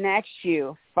connects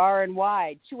you far and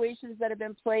wide. Situations that have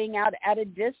been playing out at a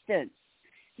distance.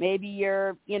 Maybe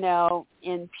you're,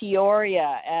 in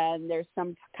Peoria and there's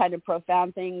some kind of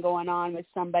profound thing going on with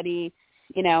somebody,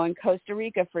 in Costa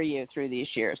Rica for you through these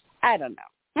years. I don't know.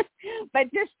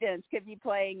 but distance could be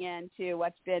playing into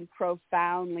what's been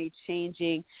profoundly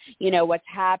changing, what's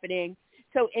happening.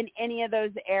 So in any of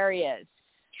those areas,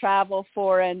 travel,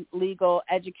 foreign, legal,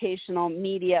 educational,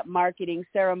 media, marketing,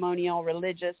 ceremonial,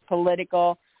 religious,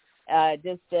 political,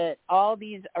 distant, all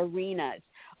these arenas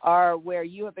are where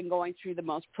you have been going through the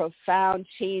most profound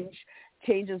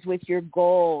changes with your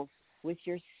goals, with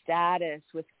your status,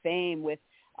 with fame, with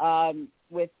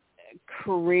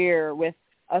career, with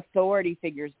authority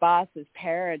figures, bosses,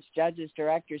 parents, judges,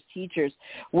 directors, teachers,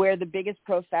 where the biggest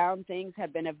profound things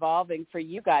have been evolving for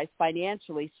you guys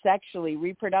financially, sexually,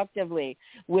 reproductively,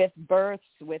 with births,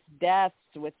 with deaths,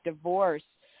 with divorce,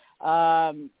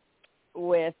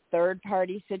 with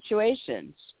third-party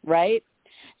situations, right?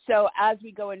 So as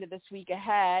we go into this week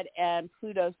ahead and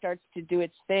Pluto starts to do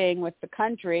its thing with the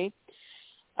country,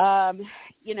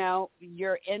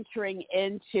 you're entering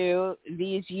into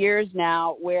these years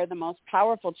now where the most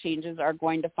powerful changes are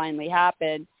going to finally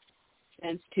happen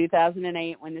since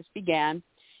 2008 when this began.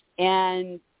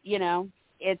 And,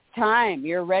 it's time.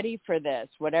 You're ready for this,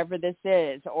 whatever this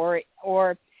is, or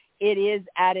it is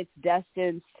at its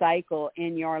destined cycle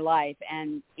in your life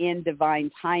and in divine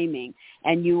timing.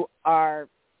 And you are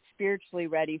spiritually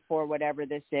ready for whatever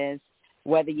this is,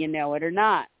 whether you know it or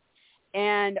not.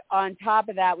 And on top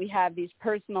of that, we have these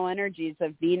personal energies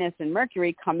of Venus and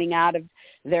Mercury coming out of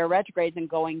their retrogrades and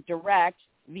going direct,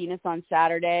 Venus on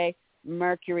Saturday,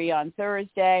 Mercury on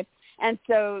Thursday. And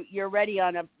so you're ready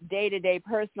on a day-to-day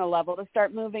personal level to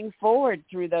start moving forward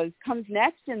through those, comes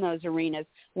next in those arenas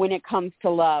when it comes to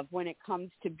love, when it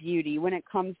comes to beauty, when it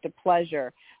comes to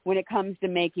pleasure, when it comes to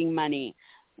making money,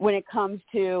 when it comes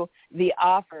to the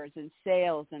offers and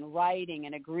sales and writing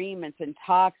and agreements and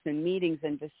talks and meetings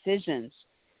and decisions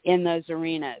in those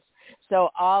arenas. So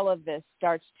all of this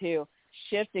starts to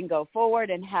shift and go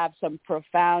forward and have some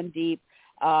profound, deep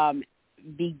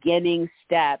beginning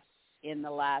steps in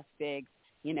the last big,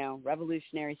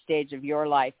 revolutionary stage of your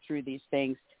life through these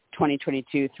things,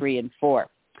 2022, 3, and 4.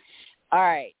 All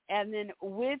right. And then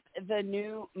with the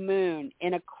new moon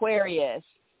in Aquarius,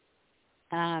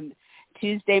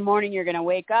 Tuesday morning, you're going to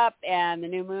wake up, and the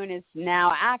new moon is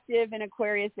now active in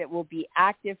Aquarius. It will be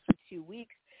active for 2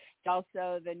 weeks. It's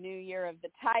also the new year of the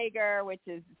tiger, which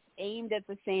is aimed at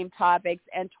the same topics.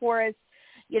 And Taurus,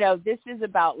 this is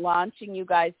about launching you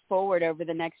guys forward over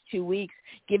the next 2 weeks,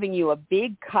 giving you a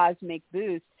big cosmic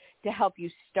boost to help you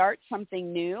start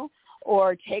something new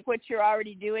or take what you're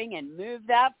already doing and move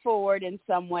that forward in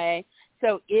some way.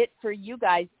 So it, for you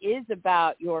guys, is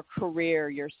about your career,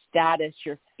 your status,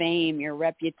 your fame, your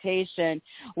reputation,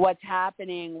 what's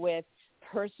happening with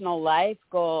personal life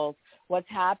goals, what's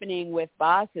happening with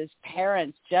bosses,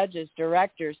 parents, judges,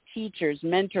 directors, teachers,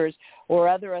 mentors, or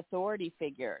other authority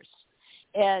figures.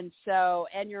 And so,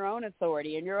 and your own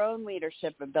authority and your own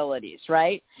leadership abilities,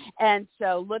 right? And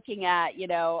so looking at,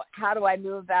 how do I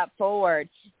move that forward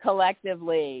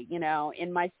collectively,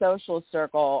 in my social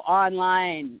circle,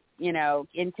 online,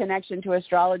 in connection to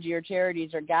astrology or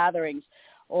charities or gatherings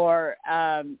or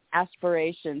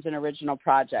aspirations and original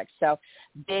projects. So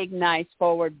big, nice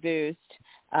forward boost,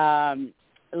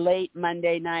 late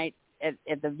Monday night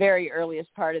at the very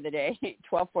earliest part of the day,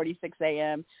 12:46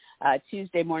 a.m.,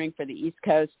 Tuesday morning for the East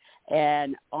Coast,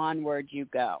 and onward you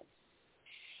go.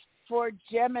 For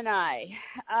Gemini,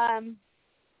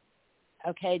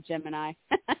 Gemini.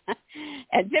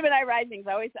 And Gemini risings,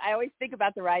 I always think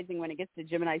about the rising when it gets to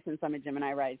Gemini since I'm a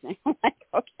Gemini rising. I'm like,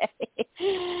 okay.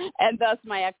 And thus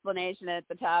my explanation at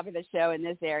the top of the show in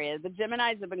this area. The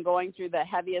Geminis have been going through the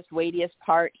heaviest, weightiest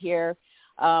part here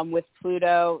with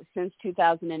Pluto since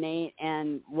 2008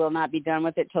 and will not be done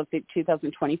with it till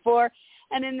 2024.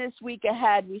 And in this week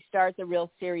ahead, we start the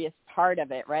real serious part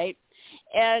of it, right?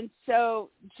 And so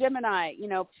Gemini,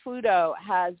 Pluto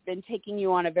has been taking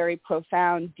you on a very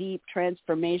profound, deep,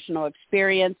 transformational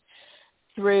experience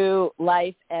through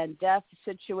life and death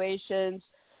situations,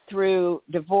 through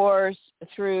divorce,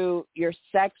 through your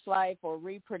sex life or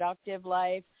reproductive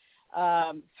life,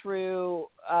 through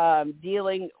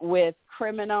dealing with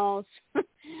criminals,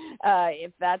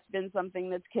 if that's been something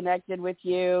that's connected with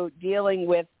you, dealing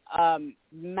with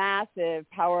massive,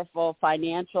 powerful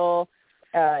financial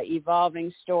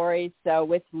evolving stories. So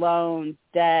with loans,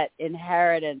 debt,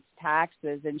 inheritance,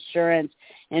 taxes, insurance,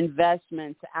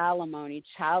 investments, alimony,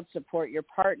 child support, your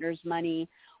partner's money,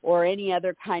 or any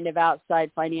other kind of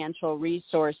outside financial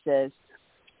resources,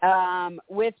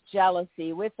 with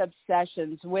jealousy, with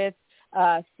obsessions, with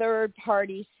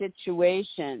third-party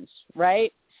situations,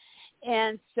 right?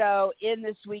 And so in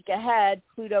this week ahead,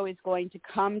 Pluto is going to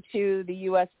come to the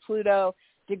U.S. Pluto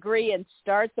degree and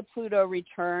start the Pluto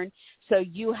return. So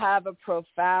you have a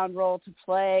profound role to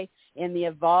play in the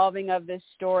evolving of this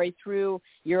story through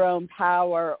your own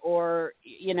power, or,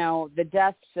 you know, the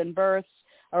deaths and births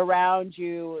around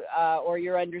you, or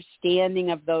your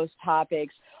understanding of those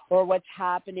topics, or what's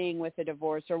happening with a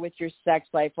divorce, or with your sex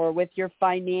life, or with your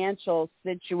financial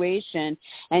situation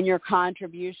and your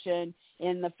contribution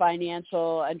in the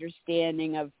financial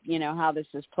understanding of, you know, how this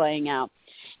is playing out.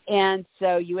 And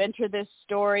so you enter this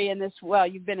story in this, well,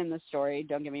 you've been in the story,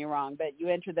 don't get me wrong, but you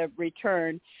enter the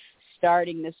return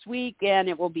starting this week, and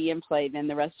it will be in play then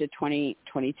the rest of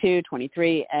 2022,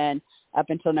 23, and up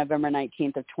until November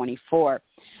 19th of 24.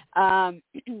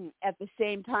 At the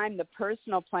same time, the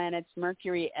personal planets,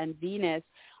 Mercury and Venus,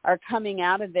 are coming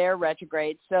out of their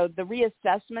retrograde. So the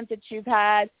reassessment that you've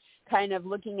had, kind of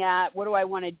looking at what do I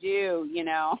want to do, you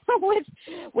know,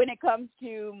 when it comes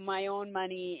to my own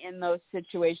money in those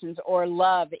situations, or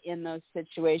love in those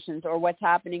situations, or what's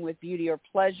happening with beauty or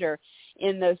pleasure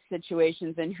in those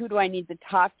situations, and who do I need to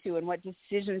talk to, and what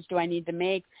decisions do I need to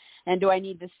make, and do I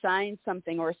need to sign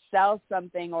something or sell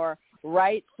something or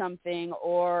write something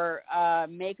or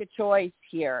make a choice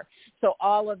here. So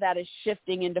all of that is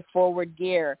shifting into forward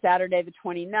gear. Saturday the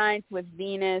 29th with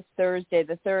Venus, Thursday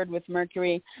the 3rd with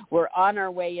Mercury. We're on our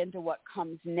way into what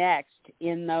comes next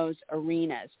in those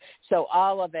arenas. So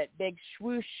all of it, big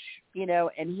swoosh, you know,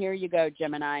 and here you go,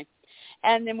 Gemini.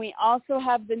 And then we also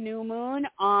have the new moon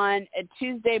on a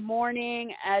Tuesday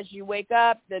morning. As you wake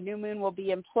up, the new moon will be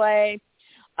in play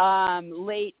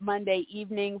late Monday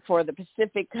evening for the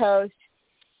Pacific Coast.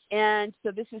 And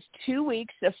so this is 2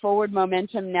 weeks of forward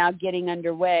momentum now getting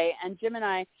underway. And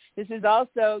Gemini, this is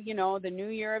also, you know, the new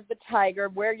year of the tiger,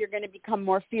 where you're going to become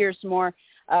more fierce, more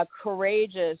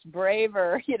courageous,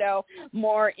 braver, you know,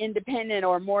 more independent,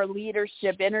 or more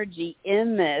leadership energy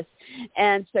in this.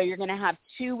 And so you're going to have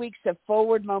 2 weeks of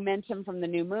forward momentum from the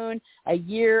new moon, a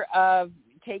year of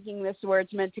taking this where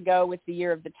it's meant to go with the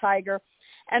year of the tiger.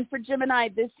 And for Gemini,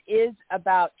 this is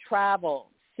about travel,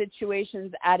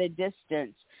 situations at a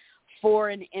distance,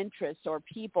 foreign interests or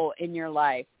people in your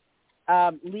life,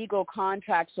 legal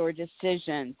contracts or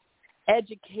decisions,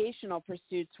 educational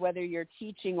pursuits, whether you're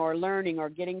teaching or learning or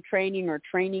getting training or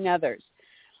training others,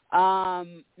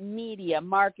 media,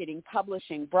 marketing,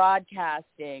 publishing,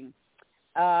 broadcasting,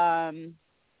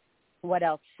 what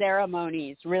else?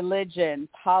 Ceremonies, religion,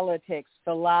 politics,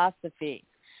 philosophy.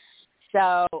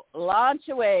 So launch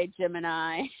away,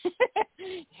 Gemini.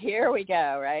 Here we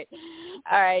go, right?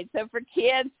 All right, so for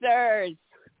Cancers,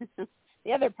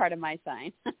 the other part of my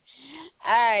sign. All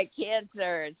right,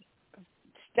 Cancers,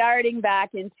 starting back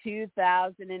in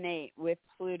 2008 with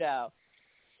Pluto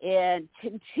and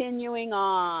continuing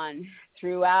on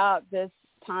throughout this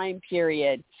time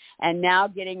period, and now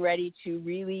getting ready to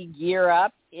really gear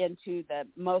up into the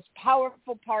most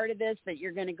powerful part of this that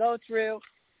you're going to go through,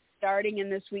 starting in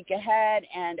this week ahead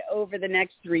and over the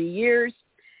next 3 years.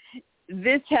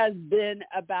 This has been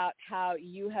about how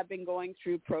you have been going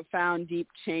through profound, deep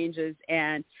changes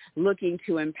and looking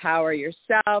to empower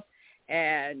yourself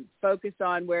and focus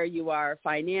on where you are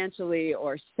financially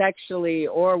or sexually,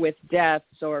 or with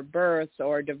deaths or births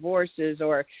or divorces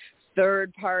or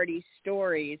third-party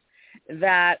stories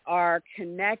that are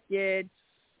connected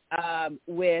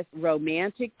with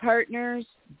romantic partners,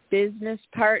 business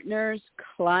partners,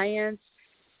 clients,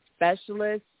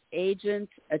 specialists,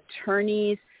 agents,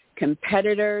 attorneys,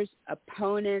 competitors,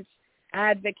 opponents,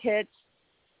 advocates,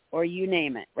 or you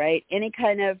name it, right? Any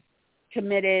kind of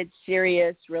committed,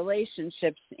 serious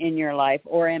relationships in your life,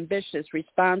 or ambitious,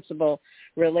 responsible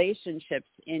relationships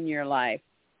in your life.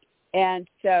 And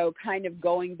so kind of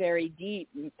going very deep,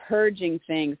 purging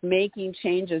things, making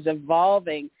changes,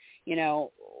 evolving, you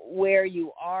know, where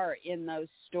you are in those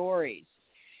stories.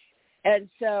 And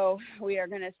so we are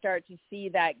going to start to see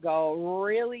that go,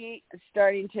 really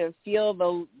starting to feel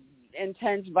the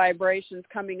intense vibrations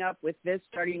coming up with this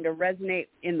starting to resonate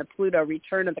in the Pluto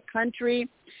return of the country.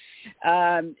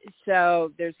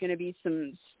 So there's going to be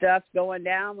some stuff going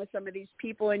down with some of these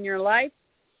people in your life,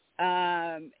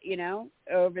 you know,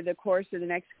 over the course of the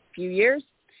next few years.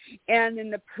 And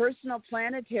then the personal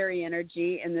planetary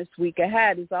energy in this week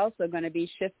ahead is also going to be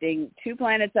shifting 2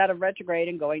 planets out of retrograde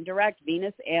and going direct,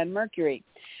 Venus and Mercury.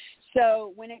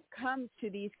 So when it comes to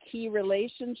these key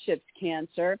relationships,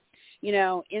 Cancer, you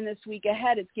know, in this week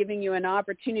ahead, it's giving you an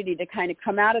opportunity to kind of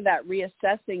come out of that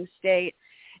reassessing state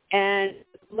and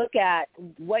look at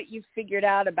what you've figured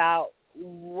out about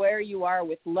where you are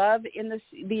with love in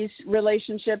these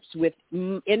relationships, with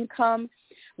income,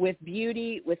 with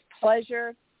beauty, with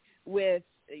pleasure, with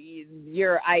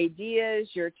your ideas,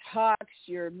 your talks,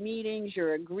 your meetings,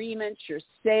 your agreements, your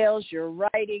sales, your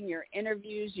writing, your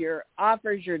interviews, your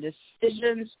offers, your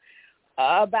decisions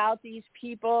about these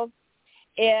people.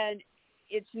 And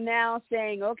it's now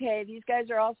saying, okay, these guys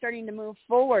are all starting to move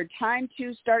forward. Time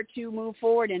to start to move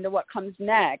forward into what comes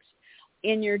next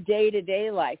in your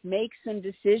day-to-day life. Make some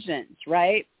decisions,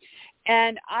 right?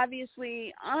 And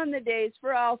obviously on the days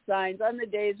for all signs, on the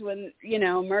days when,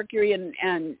 Mercury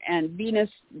and Venus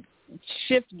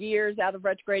shift gears out of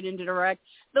retrograde into direct,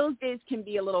 those days can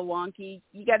be a little wonky.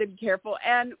 You got to be careful.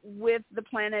 And with the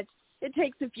planets, it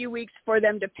takes a few weeks for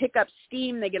them to pick up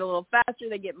steam. They get a little faster.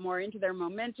 They get more into their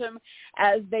momentum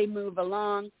as they move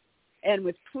along. And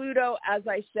with Pluto, as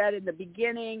I said in the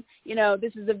beginning,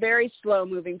 this is a very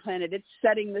slow-moving planet. It's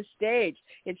setting the stage.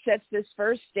 It sets this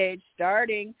first stage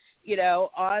starting,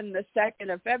 on the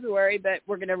 2nd of February, but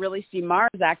we're going to really see Mars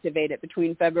activated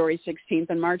between February 16th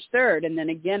and March 3rd, and then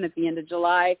again at the end of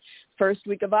July, first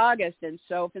week of August, and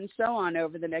so on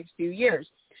over the next few years.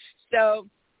 So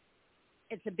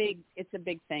it's a big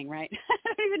thing, right?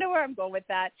 I don't even know where I'm going with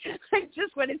that. I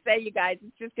just want to say, you guys,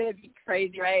 it's just going to be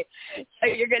crazy, right? So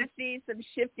you're going to see some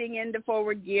shifting into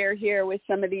forward gear here with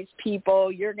some of these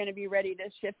people. You're going to be ready to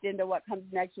shift into what comes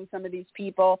next with some of these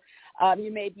people.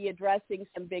 You may be addressing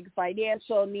some big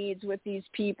financial needs with these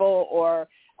people, or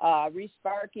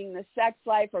resparking the sex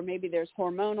life, or maybe there's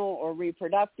hormonal or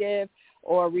reproductive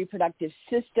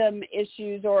system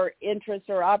issues or interests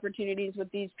or opportunities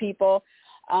with these people.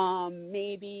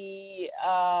 Maybe,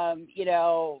 I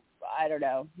don't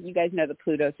know. You guys know the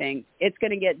Pluto thing. It's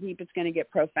going to get deep. It's going to get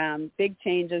profound. Big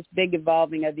changes, big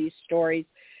evolving of these stories.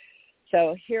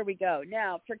 So here we go.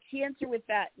 Now, for Cancer, with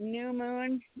that new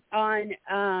moon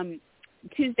on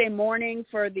Tuesday morning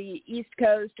for the East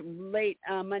Coast, late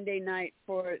Monday night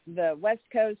for the West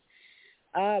Coast,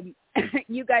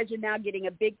 you guys are now getting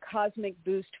a big cosmic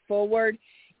boost forward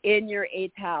in your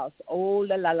 8th house. Oh,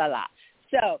 la, la, la, la.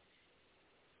 So,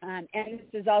 and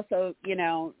this is also,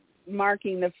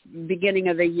 marking the beginning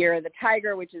of the year of the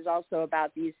Tiger, which is also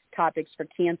about these topics for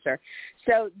Cancer.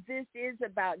 So this is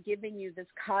about giving you this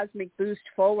cosmic boost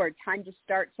forward, time to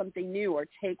start something new, or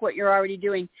take what you're already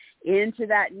doing into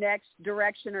that next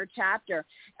direction or chapter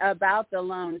about the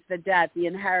loans, the debt, the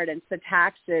inheritance, the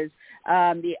taxes,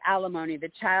 the alimony,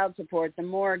 the child support, the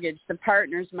mortgage, the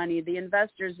partner's money, the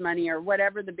investor's money, or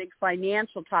whatever the big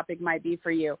financial topic might be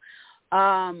for you,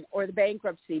 or the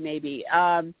bankruptcy maybe,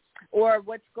 or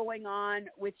what's going on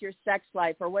with your sex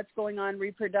life, or what's going on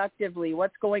reproductively,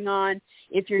 what's going on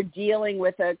if you're dealing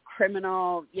with a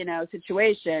criminal,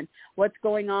 situation, what's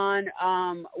going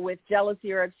on with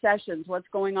jealousy or obsessions, what's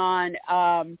going on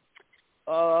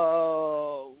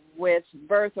with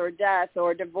birth or death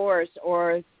or divorce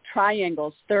or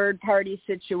triangles, third-party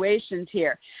situations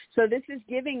here. So this is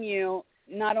giving you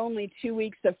not only 2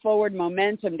 weeks of forward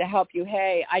momentum to help you,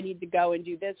 hey, I need to go and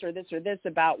do this or this or this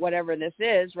about whatever this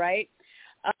is, right?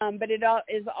 But it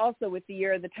is also with the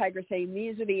year of the Tiger saying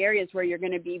these are the areas where you're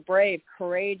going to be brave,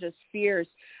 courageous, fierce,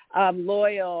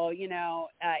 loyal,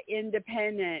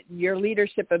 independent. Your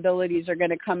leadership abilities are going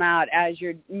to come out as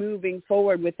you're moving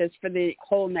forward with this for the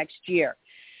whole next year.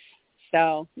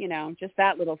 So, just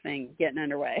that little thing getting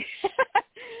underway.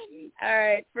 All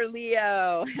right, for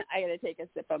Leo, I got to take a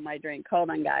sip on my drink. Hold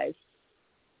on, guys.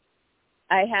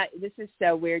 This is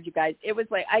so weird, you guys. It was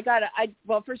like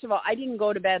well, first of all, I didn't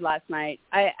go to bed last night.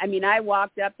 I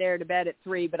walked up there to bed at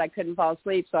 3, but I couldn't fall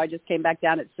asleep, so I just came back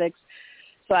down at 6.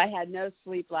 So I had no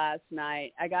sleep last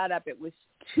night. I got up. It was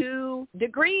 2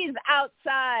 degrees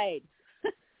outside.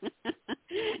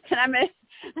 And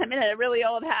I'm in a really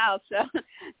old house.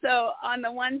 So on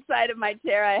the one side of my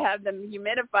chair, I have the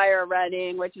humidifier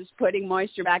running, which is putting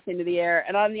moisture back into the air.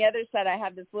 And on the other side, I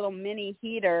have this little mini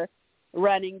heater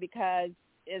running because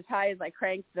as high as I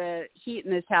crank the heat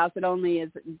in this house, it only is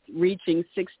reaching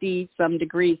 60-some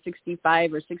degrees,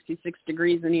 65 or 66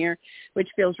 degrees in here, which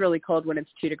feels really cold when it's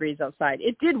 2 degrees outside.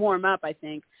 It did warm up, I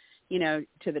think, to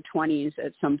the 20s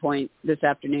at some point this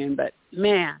afternoon. But,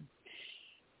 man.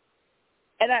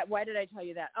 And why did I tell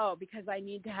you that? Oh, because I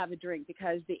need to have a drink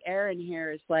because the air in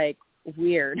here is, like,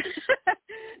 weird. I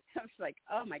was like,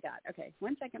 oh, my God. Okay,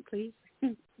 1 second, please.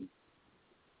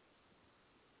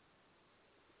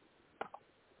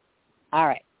 All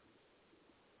right.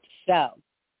 So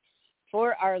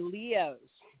for our Leos,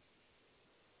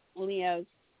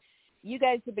 you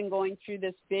guys have been going through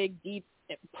this big, deep,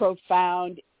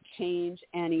 profound change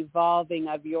and evolving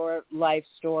of your life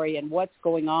story and what's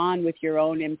going on with your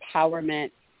own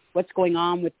empowerment, what's going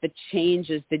on with the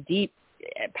changes, the deep,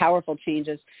 powerful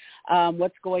changes,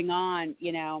 what's going on,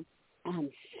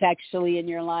 sexually in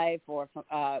your life or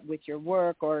with your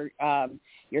work or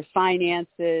your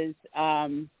finances,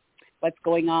 what's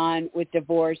going on with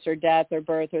divorce or death or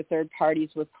birth or third parties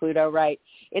with Pluto, right?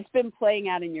 It's been playing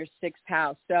out in your sixth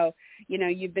house. So,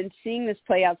 you've been seeing this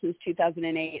play out since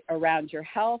 2008 around your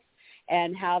health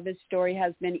and how this story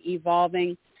has been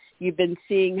evolving. You've been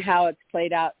seeing how it's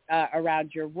played out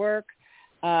around your work,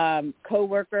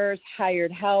 coworkers,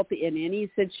 hired help in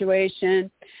any situation,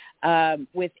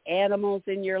 with animals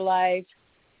in your life,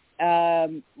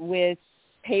 with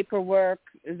paperwork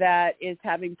that is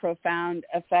having profound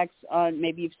effects on,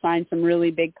 maybe you've signed some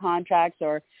really big contracts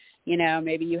or,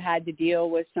 maybe you had to deal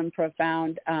with some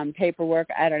profound paperwork.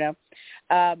 I don't know.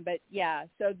 But yeah,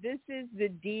 so this is the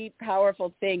deep,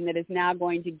 powerful thing that is now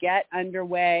going to get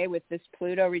underway with this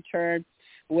Pluto return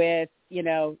with,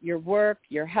 your work,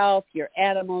 your health, your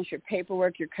animals, your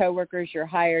paperwork, your coworkers, your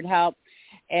hired help,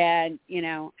 and,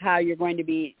 how you're going to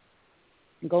be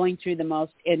going through the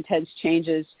most intense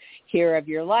changes here of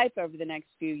your life over the next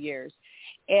few years.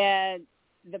 And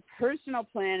the personal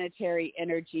planetary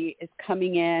energy is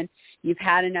coming in. You've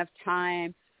had enough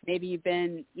time. Maybe you've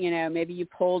been, maybe you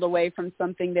pulled away from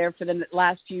something there for the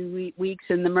last few weeks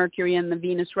in the Mercury and the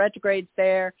Venus retrogrades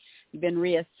there. You've been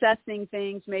reassessing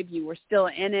things. Maybe you were still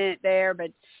in it there,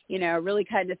 but, really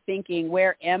kind of thinking,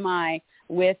 where am I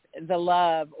with the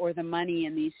love or the money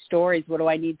in these stories? What do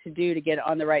I need to do to get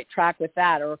on the right track with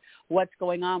that? Or what's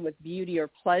going on with beauty or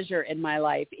pleasure in my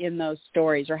life in those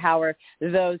stories? Or how are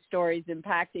those stories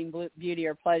impacting beauty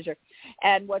or pleasure?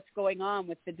 And what's going on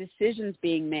with the decisions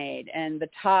being made and the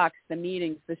talks, the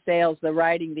meetings, the sales, the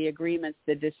writing, the agreements,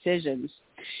 the decisions.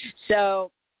 So,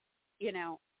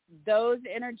 those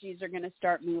energies are going to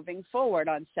start moving forward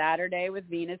on Saturday with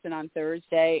Venus and on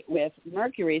Thursday with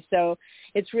Mercury. So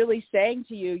it's really saying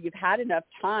to you, you've had enough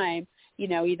time,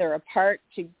 either apart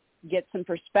to get some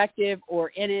perspective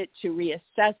or in it to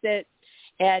reassess it.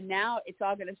 And now it's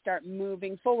all going to start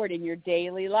moving forward in your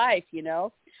daily life,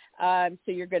 So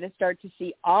you're going to start to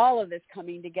see all of this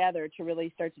coming together to really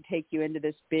start to take you into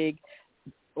this big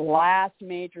last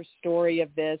major story of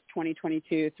this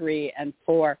 2022, 3, and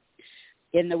 4.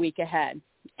 In the week ahead.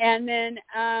 And then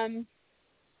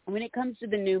when it comes to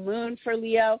the new moon for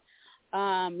Leo,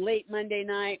 late Monday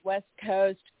night, West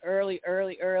Coast, early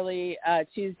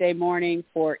Tuesday morning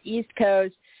for East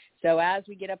Coast. So as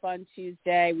we get up on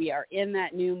Tuesday, we are in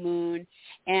that new moon.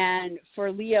 And for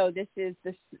Leo, this is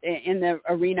in the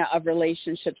arena of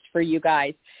relationships for you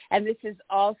guys. And this is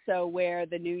also where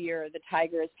the new year of the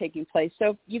Tiger is taking place.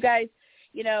 So you guys,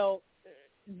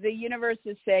 the universe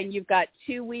is saying you've got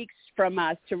 2 weeks from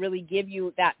us to really give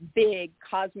you that big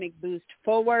cosmic boost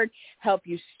forward, help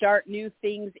you start new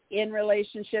things in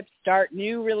relationships, start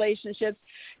new relationships,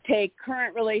 take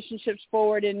current relationships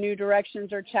forward in new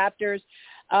directions or chapters.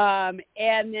 And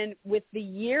then with the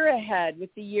year ahead,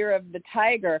 with the year of the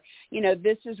Tiger,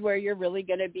 this is where you're really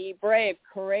going to be brave,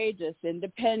 courageous,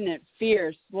 independent,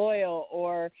 fierce, loyal,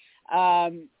 or,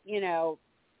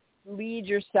 lead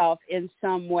yourself in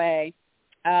some way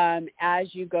as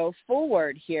you go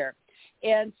forward here.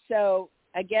 And so,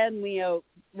 again, Leo,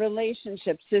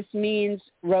 relationships, this means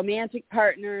romantic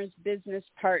partners, business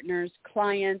partners,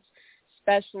 clients,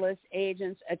 specialists,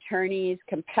 agents, attorneys,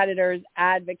 competitors,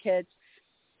 advocates.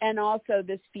 And also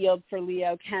this field for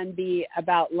Leo can be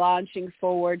about launching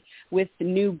forward with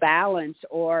new balance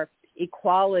or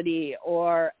equality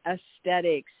or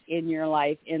aesthetics in your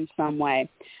life in some way,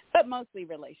 but mostly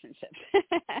relationships.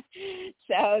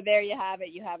 So there you have it.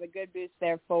 You have a good boost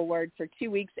there forward for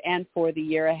 2 weeks and for the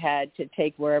year ahead to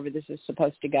take wherever this is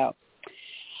supposed to go.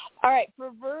 All right,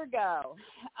 for Virgo.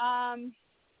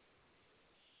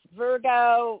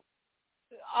 Virgo,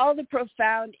 all the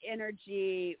profound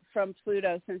energy from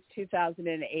Pluto since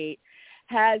 2008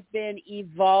 has been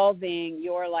evolving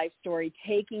your life story,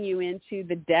 taking you into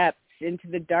the depths, into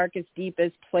the darkest,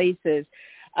 deepest places,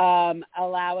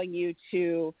 allowing you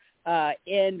to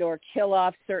end or kill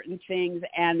off certain things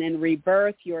and then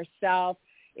rebirth yourself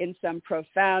in some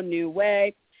profound new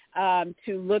way, to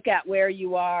look at where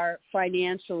you are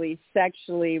financially,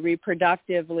 sexually,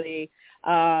 reproductively,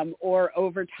 or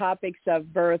over topics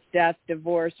of birth, death,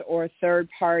 divorce, or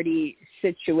third-party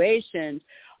situations,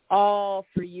 all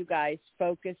for you guys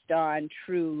focused on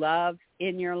true love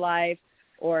in your life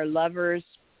or lovers,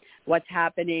 what's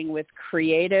happening with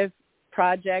creative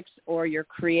projects or your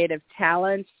creative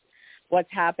talents,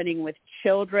 what's happening with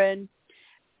children,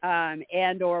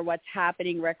 and or what's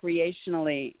happening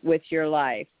recreationally with your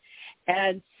life.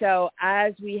 And so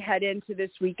as we head into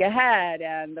this week ahead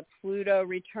and the Pluto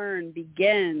return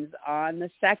begins on the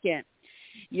 2nd,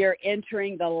 You're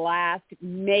entering the last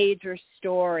major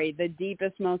story, the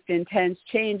deepest, most intense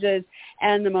changes,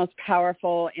 and the most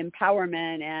powerful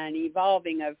empowerment and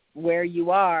evolving of where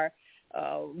you are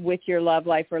with your love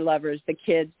life or lovers, the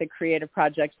kids, the creative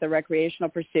projects, the recreational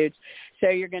pursuits. So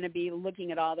you're going to be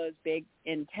looking at all those big,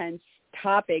 intense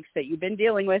topics that you've been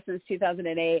dealing with since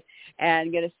 2008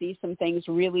 and going to see some things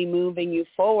really moving you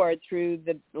forward through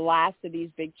the last of these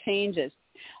big changes.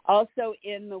 Also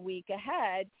in the week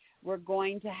ahead, we're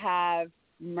going to have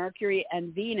Mercury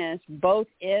and Venus, both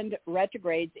in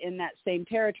retrogrades in that same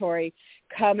territory,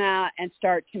 come out and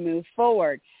start to move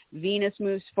forward. Venus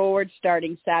moves forward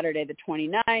starting Saturday the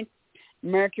 29th.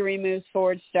 Mercury moves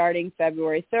forward starting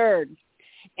February 3rd.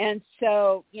 And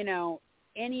so,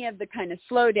 any of the kind of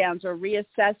slowdowns or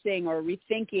reassessing or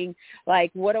rethinking,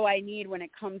 like, what do I need when it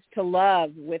comes to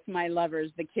love with my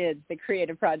lovers, the kids, the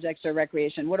creative projects or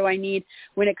recreation? What do I need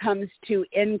when it comes to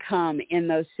income in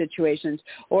those situations,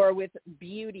 or with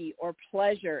beauty or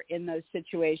pleasure in those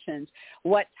situations?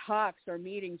 What talks or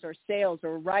meetings or sales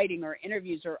or writing or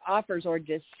interviews or offers or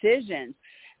decisions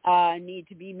need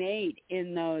to be made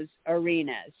in those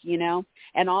arenas,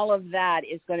 and all of that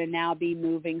is going to now be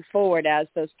moving forward as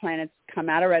those planets come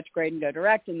out of retrograde and go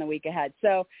direct in the week ahead.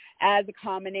 So as a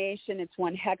combination, it's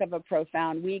one heck of a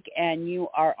profound week, and you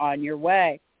are on your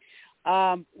way.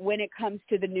 When it comes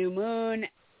to the new moon,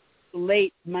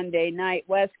 late Monday night,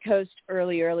 West Coast,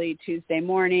 early Tuesday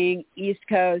morning, East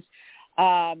Coast.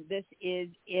 This is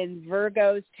in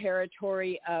Virgo's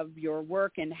territory of your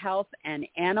work and health and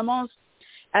animals,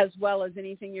 as well as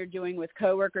anything you're doing with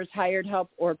coworkers, hired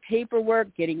help, or paperwork,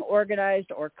 getting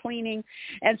organized or cleaning.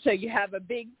 And so you have a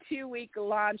big 2-week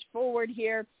launch forward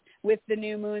here with the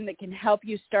new moon that can help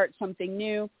you start something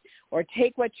new, or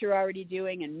take what you're already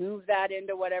doing and move that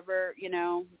into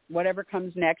whatever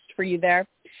comes next for you there.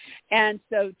 And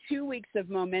so 2 weeks of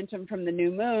momentum from the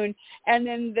new moon. And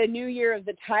then the new year of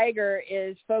the tiger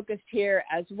is focused here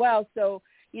as well. So,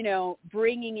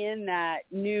 bringing in that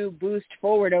new boost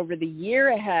forward over the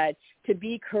year ahead to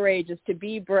be courageous, to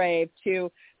be brave,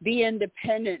 to be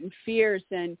independent and fierce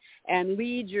and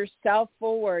lead yourself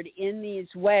forward in these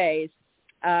ways,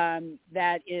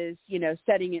 that is,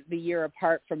 setting the year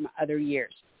apart from other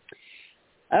years.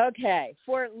 Okay,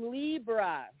 for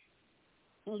Libra,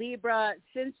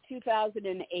 since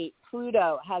 2008,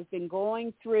 Pluto has been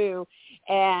going through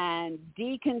and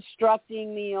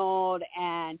deconstructing the old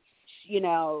and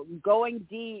going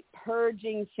deep,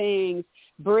 purging things,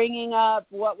 bringing up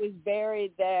what was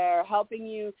buried there, helping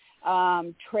you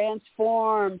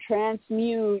transform,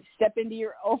 transmute, step into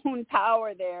your own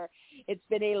power there. It's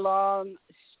been a long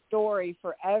story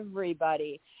for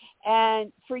everybody.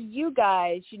 And for you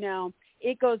guys,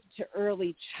 it goes to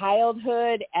early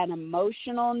childhood and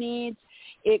emotional needs.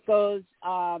 It goes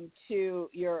to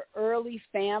your early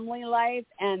family life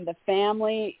and the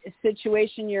family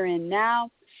situation you're in now.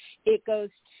 It goes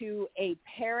to a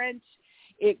parent.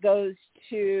 It goes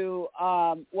to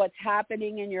what's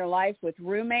happening in your life with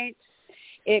roommates.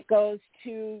 It goes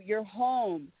to your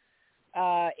home,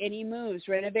 any moves,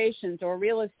 renovations, or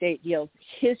real estate deals,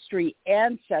 history,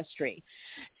 ancestry.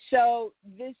 So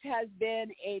this has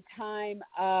been a time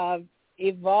of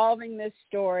evolving this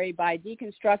story by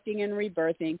deconstructing and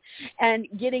rebirthing and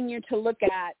getting you to look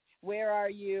at where are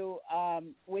you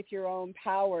with your own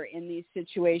power in these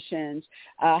situations?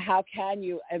 How can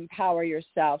you empower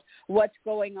yourself? What's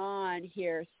going on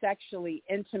here sexually,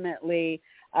 intimately,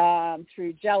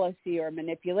 through jealousy or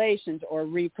manipulations or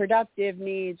reproductive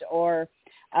needs or,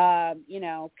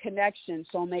 connection,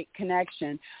 soulmate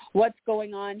connection? What's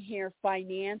going on here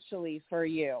financially for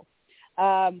you?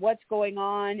 What's going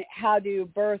on? How do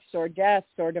births or deaths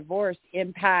or divorce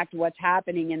impact what's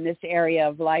happening in this area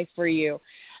of life for you?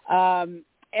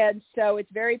 And so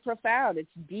it's very profound. It's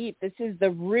deep. This is the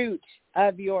root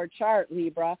of your chart,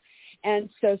 Libra. And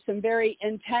so some very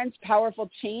intense, powerful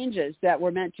changes that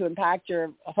were meant to impact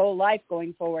your whole life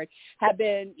going forward have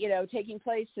been, taking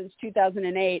place since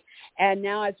 2008. And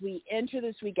now as we enter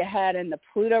this week ahead and the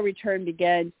Pluto return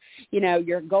begins,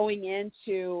 you're going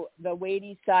into the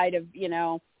weighty side of,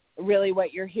 really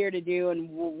what you're here to do and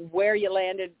where you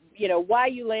landed, why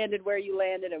you landed where you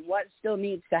landed and what still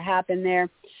needs to happen there,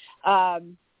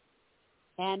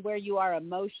 and where you are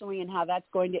emotionally and how that's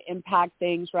going to impact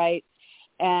things, right?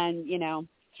 And,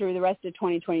 through the rest of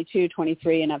 2022,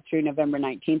 23, and up through November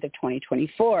 19th of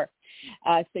 2024.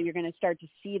 So you're going to start to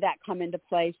see that come into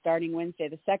play starting Wednesday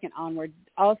the 2nd onward.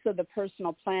 Also, the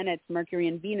personal planets, Mercury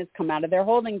and Venus, come out of their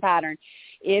holding pattern.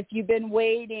 If you've been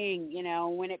waiting,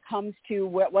 when it comes to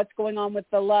what's going on with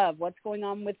the love, what's going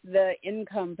on with the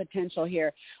income potential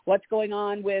here, what's going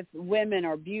on with women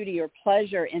or beauty or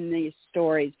pleasure in these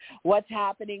stories, what's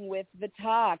happening with the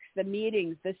talks, the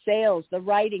meetings, the sales, the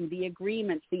writing, the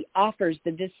agreements, the offers,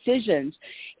 the decisions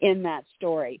in that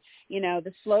story.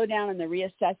 The slowdown and the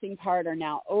reassessing part are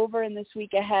now over in this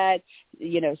week ahead.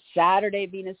 Saturday,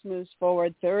 Venus moves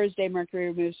forward. Thursday,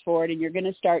 Mercury moves forward. And you're going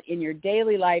to start in your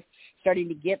daily life starting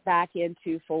to get back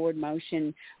into forward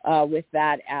motion with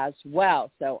that as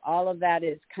well. So all of that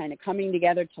is kind of coming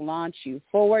together to launch you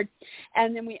forward.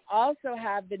 And then we also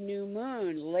have the new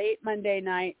moon late Monday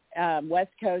night,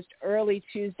 West Coast, early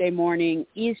Tuesday morning,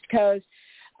 East Coast.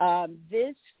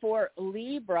 This for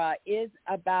Libra is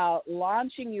about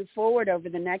launching you forward over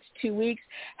the next 2 weeks,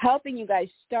 helping you guys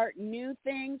start new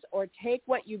things or take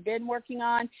what you've been working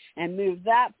on and move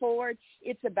that forward.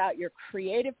 It's about your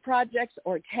creative projects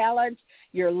or talents,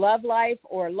 your love life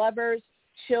or lovers,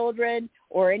 children,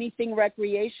 or anything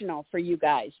recreational for you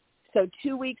guys. So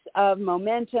 2 weeks of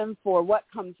momentum for what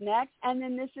comes next. And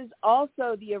then this is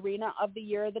also the arena of the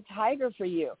year of the tiger for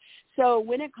you. So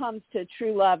when it comes to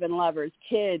true love and lovers,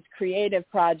 kids, creative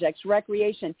projects,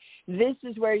 recreation, this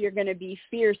is where you're going to be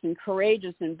fierce and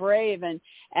courageous and brave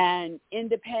and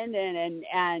independent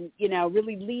and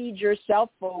really lead yourself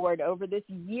forward over this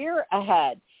year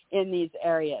ahead in these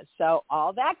areas. So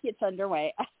all that gets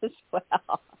underway as well.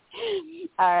 All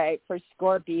right, for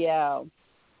Scorpio.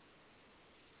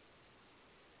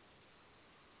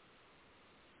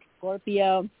 Sorry,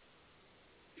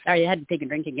 I had to take a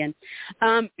drink again.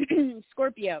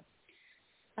 Scorpio,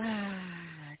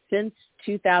 since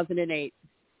 2008,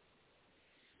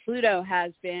 Pluto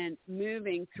has been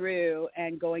moving through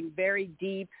and going very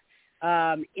deep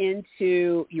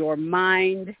into your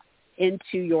mind,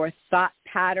 into your thought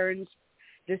patterns.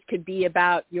 This could be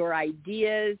about your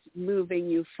ideas moving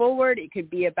you forward. It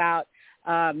could be about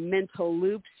mental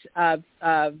loops of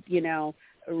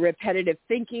repetitive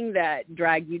thinking that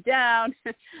drag you down.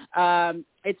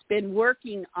 It's been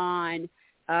working on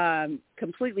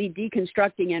completely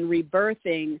deconstructing and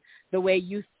rebirthing the way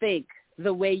you think,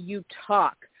 the way you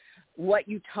talk, what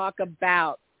you talk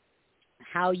about,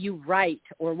 how you write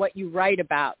or what you write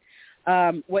about,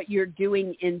 what you're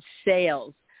doing in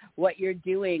sales, what you're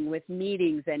doing with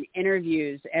meetings and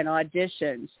interviews and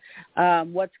auditions,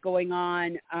 what's going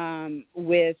on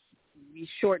with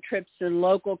short trips to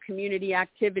local community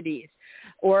activities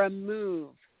or a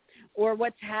move, or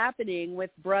what's happening with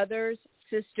brothers,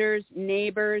 sisters,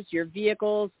 neighbors, your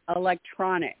vehicles,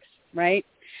 electronics, right?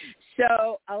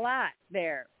 So a lot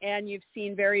there. And you've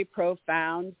seen very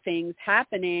profound things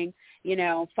happening,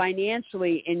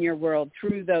 financially in your world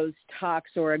through those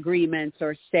talks or agreements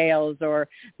or sales or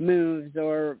moves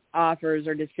or offers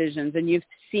or decisions. And you've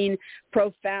seen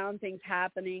profound things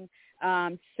happening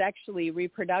sexually,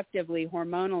 reproductively,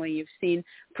 hormonally. You've seen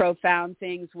profound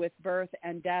things with birth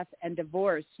and death and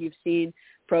divorce. You've seen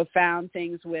profound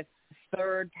things with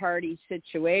third-party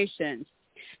situations.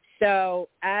 So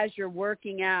as you're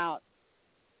working out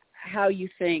how you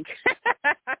think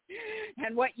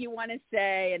and what you want to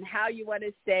say and how you want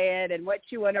to say it and what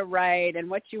you want to write and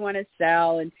what you want to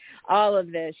sell and all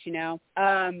of this,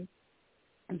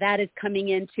 that is coming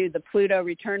into the Pluto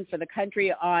return for the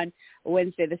country on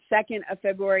Wednesday, the 2nd of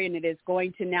February, and it is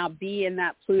going to now be in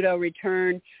that Pluto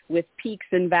return with peaks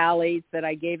and valleys that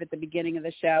I gave at the beginning of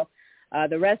the show.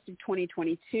 The rest of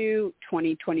 2022,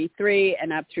 2023,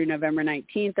 and up through November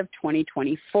 19th of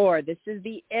 2024. This is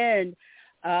the end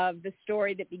of the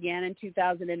story that began in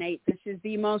 2008. This is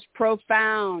the most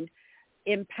profound,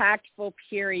 impactful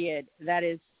period that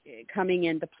is coming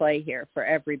into play here for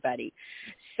everybody.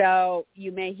 So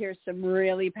you may hear some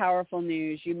really powerful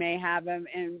news. You may have a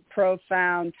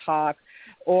profound talk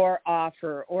or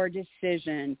offer or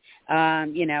decision,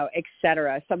 et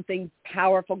cetera. Something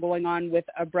powerful going on with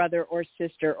a brother or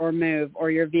sister or move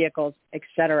or your vehicles, et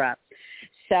cetera.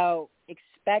 So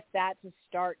expect that to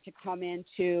start to come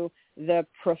into the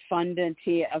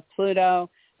profundity of Pluto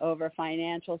over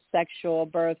financial, sexual,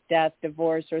 birth, death,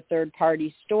 divorce, or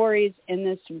third-party stories in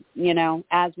this,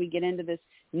 as we get into this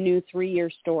new 3-year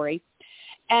story.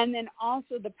 And then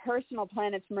also the personal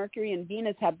planets, Mercury and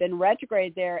Venus, have been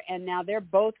retrograde there, and now they're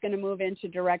both going to move into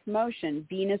direct motion.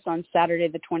 Venus on Saturday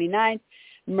the 29th,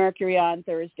 Mercury on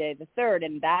Thursday the 3rd.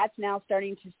 And that's now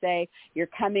starting to say you're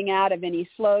coming out of any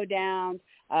slowdowns,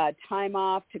 time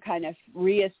off to kind of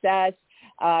reassess,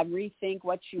 rethink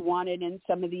what you wanted in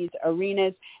some of these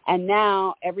arenas. And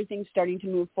now everything's starting to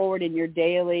move forward in your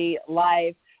daily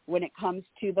life when it comes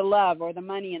to the love or the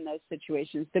money in those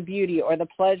situations, the beauty or the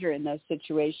pleasure in those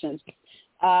situations.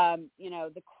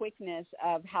 The quickness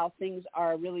of how things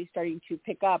are really starting to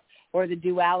pick up, or the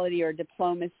duality or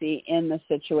diplomacy in the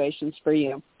situations for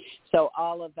you. So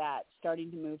all of that starting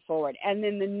to move forward. And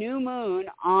then the new moon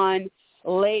on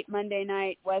late Monday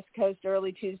night, West Coast,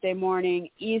 early Tuesday morning,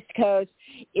 East Coast,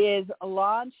 is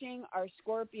launching our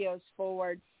Scorpios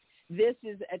forward. This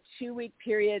is a 2-week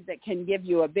period that can give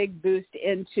you a big boost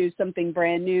into something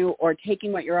brand new, or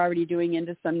taking what you're already doing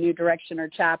into some new direction or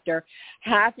chapter,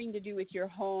 having to do with your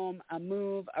home, a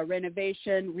move, a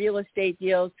renovation, real estate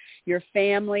deals, your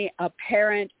family, a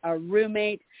parent, a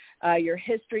roommate, your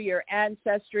history, your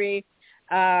ancestry,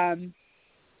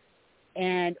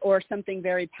 or something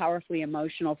very powerfully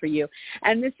emotional for you.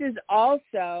 And this is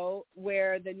also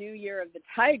where the new year of the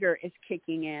Tiger is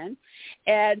kicking in.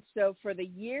 And so for the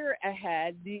year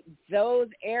ahead, those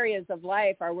areas of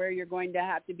life are where you're going to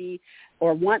have to be,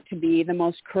 or want to be, the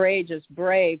most courageous,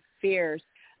 brave, fierce,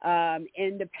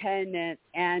 independent,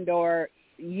 and or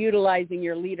utilizing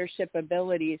your leadership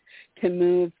abilities to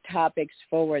move topics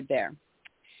forward there.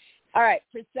 All right,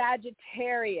 for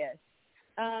Sagittarius.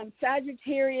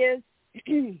 Sagittarius,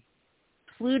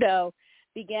 Pluto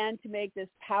began to make this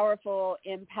powerful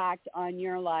impact on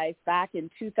your life back in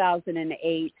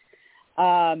 2008,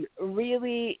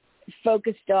 really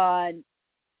focused on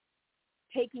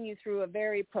taking you through a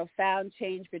very profound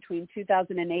change between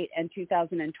 2008 and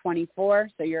 2024.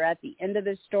 So you're at the end of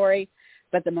this story,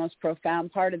 but the most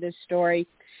profound part of this story.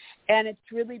 And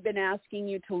it's really been asking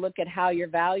you to look at how you're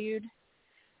valued,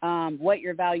 what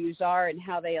your values are and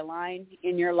how they align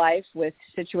in your life with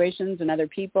situations and other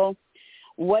people,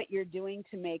 what you're doing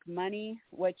to make money,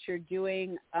 what you're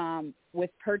doing with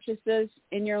purchases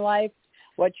in your life,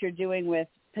 what you're doing with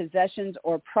possessions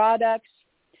or products,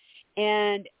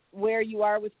 and where you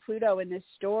are with Pluto in this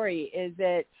story. Is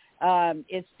it,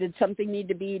 did something need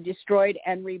to be destroyed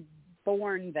and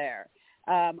reborn there?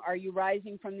 Are you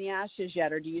rising from the ashes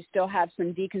yet, or do you still have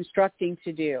some deconstructing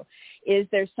to do? Is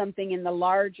there something in the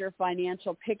larger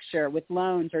financial picture with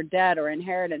loans or debt or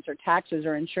inheritance or taxes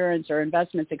or insurance or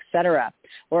investments, etc.,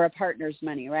 or a partner's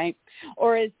money, right?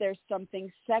 Or is there something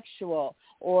sexual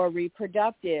or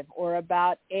reproductive, or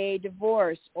about a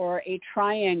divorce or a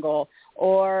triangle,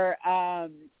 or a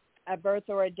birth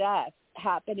or a death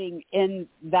happening in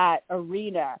that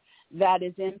arena that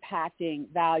is impacting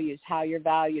values, how you're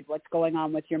valued, what's going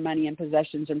on with your money and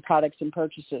possessions and products and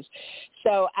purchases?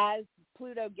 So as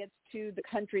Pluto gets to the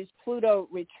country's Pluto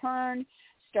return,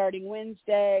 starting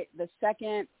Wednesday the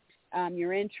 2nd,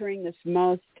 you're entering this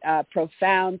most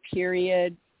profound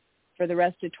period for the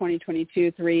rest of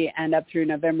 2022, 3, and up through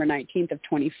November 19th of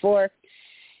 24.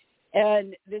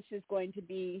 And this is going to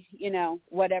be,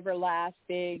 whatever last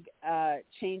big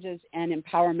changes and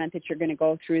empowerment that you're going to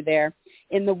go through there.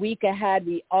 In the week ahead,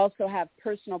 we also have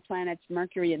personal planets,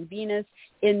 Mercury and Venus,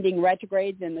 ending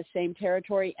retrogrades in the same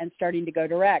territory and starting to go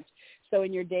direct. So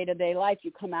in your day-to-day life,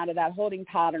 you come out of that holding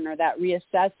pattern or that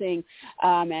reassessing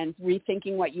and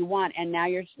rethinking what you want, and now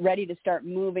you're ready to start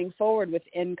moving forward with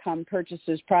income,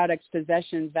 purchases, products,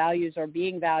 possessions, values, or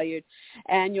being valued.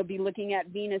 And you'll be looking at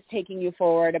Venus taking you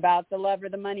forward about the love or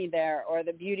the money there, or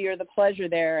the beauty or the pleasure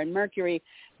there, and Mercury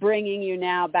bringing you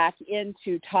now back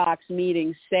into talks,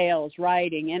 meetings, sales,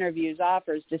 writing, interviews,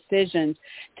 offers, decisions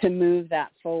to move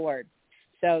that forward.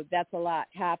 So that's a lot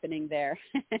happening there.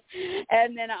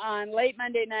 And then on late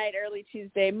Monday night, early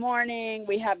Tuesday morning,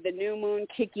 we have the new moon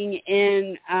kicking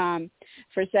in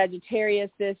for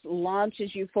Sagittarius. This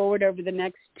launches you forward over the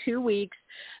next 2 weeks,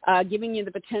 giving you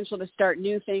the potential to start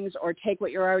new things or take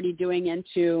what you're already doing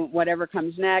into whatever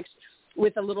comes next,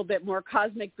 with a little bit more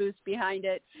cosmic boost behind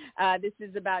it. This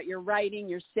is about your writing,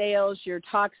 your sales, your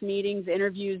talks, meetings,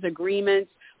 interviews,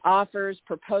 agreements, offers,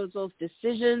 proposals,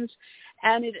 decisions.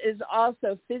 And it is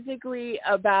also physically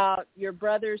about your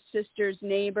brothers, sisters,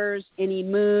 neighbors, any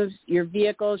moves, your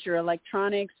vehicles, your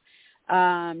electronics,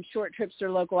 short trips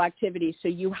or local activities. So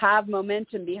you have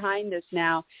momentum behind this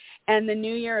now. And the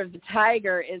new year of the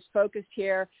Tiger is focused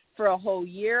here for a whole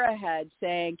year ahead,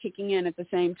 kicking in at the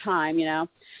same time,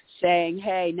 saying,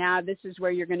 hey, now this is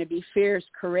where you're going to be fierce,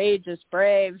 courageous,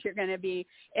 brave. You're going to be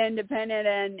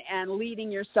independent and leading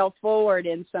yourself forward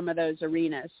in some of those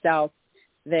arenas. So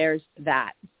there's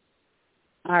that.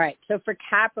 All right. So for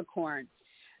Capricorn,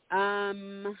 gosh,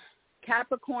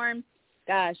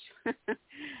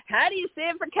 how do you say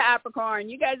it for Capricorn?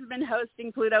 You guys have been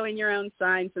hosting Pluto in your own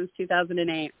sign since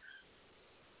 2008.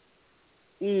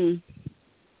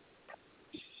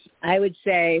 I would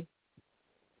say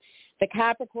The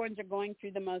Capricorns are going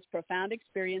through the most profound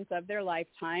experience of their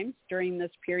lifetimes during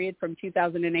this period from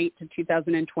 2008 to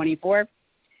 2024.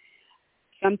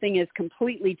 Something is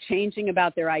completely changing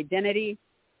about their identity,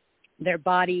 their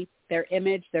body, their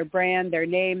image, their brand, their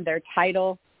name, their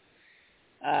title,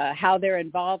 how they're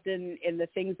involved in the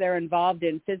things they're involved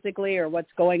in physically, or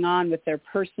what's going on with their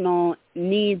personal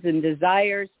needs and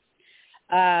desires.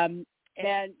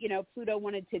 And, you know, Pluto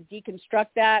wanted to deconstruct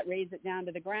that, raise it down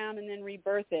to the ground, and then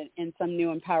rebirth it in some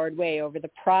new empowered way over the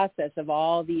process of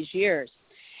all these years.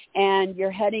 And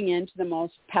you're heading into the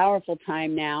most powerful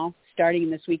time now, starting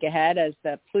this week ahead as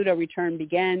the Pluto return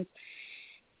begins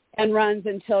and runs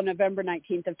until November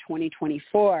 19th of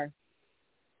 2024.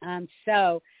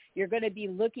 So you're going to be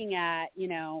looking at, you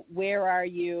know, where are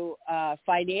you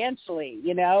financially?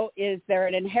 You know, is there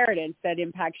an inheritance that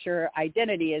impacts your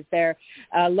identity? Is there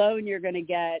a loan you're going to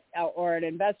get or an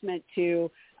investment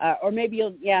to, or maybe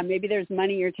maybe there's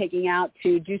money you're taking out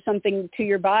to do something to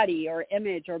your body or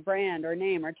image or brand or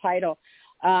name or title.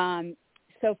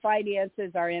 So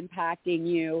finances are impacting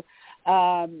you,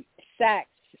 sex,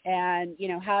 and, you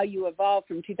know, how you evolve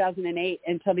from 2008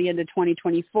 until the end of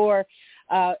 2024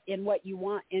 in what you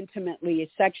want intimately,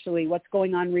 sexually, what's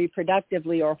going on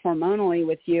reproductively or hormonally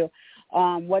with you,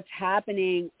 what's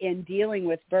happening in dealing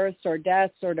with births or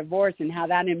deaths or divorce and how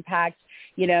that impacts,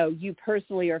 you know, you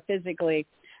personally or physically,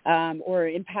 or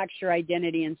impacts your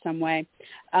identity in some way.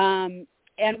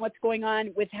 And what's going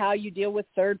on with how you deal with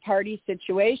third-party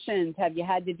situations. Have you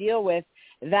had to deal with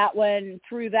that one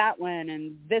through that one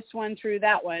and this one through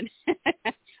that one?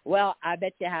 Well, I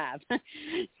bet you have.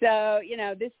 So, you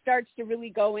know, this starts to really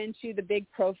go into the big,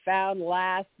 profound,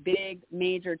 last big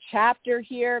major chapter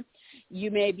here.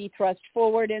 You may be thrust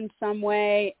forward in some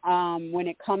way when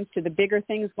it comes to the bigger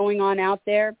things going on out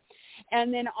there.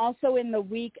 And then also in the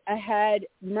week ahead,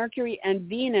 Mercury and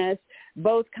Venus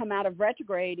both come out of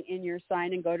retrograde in your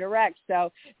sign and go direct.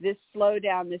 So this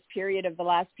slowdown, this period of the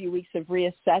last few weeks of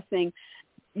reassessing,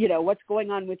 you know, what's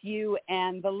going on with you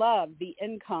and the love, the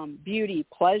income, beauty,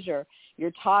 pleasure,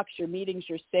 your talks, your meetings,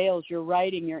 your sales, your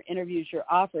writing, your interviews, your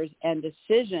offers, and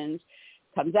decisions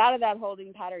comes out of that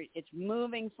holding pattern. It's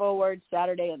moving forward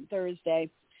Saturday and Thursday.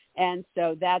 And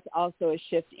so that's also a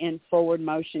shift in forward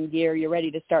motion gear. You're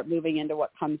ready to start moving into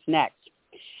what comes next.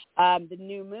 The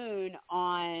new moon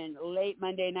on late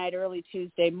Monday night, early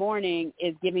Tuesday morning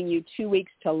is giving you 2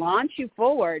 weeks to launch you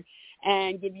forward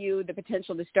and give you the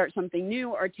potential to start something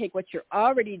new or take what you're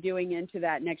already doing into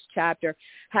that next chapter,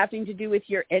 having to do with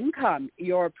your income,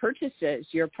 your purchases,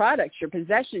 your products, your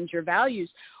possessions, your values,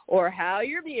 or how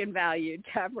you're being valued,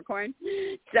 Capricorn.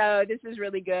 So this is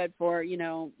really good for, you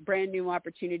know, brand new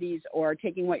opportunities or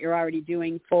taking what you're already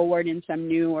doing forward in some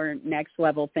new or next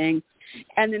level thing.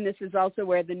 And then this is also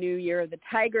where the new year of the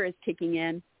Tiger is kicking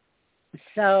in.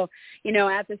 So, you know,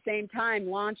 at the same time,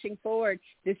 launching forward,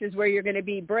 this is where you're going to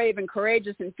be brave and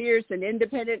courageous and fierce and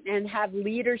independent and have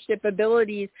leadership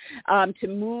abilities to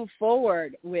move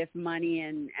forward with money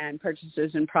and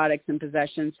purchases and products and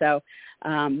possessions. So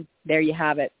there you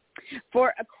have it.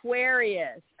 For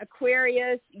Aquarius,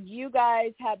 you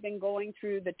guys have been going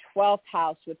through the 12th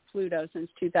house with Pluto since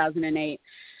 2008.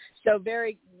 So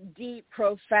very deep,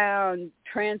 profound,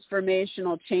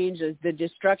 transformational changes, the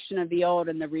destruction of the old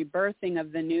and the rebirthing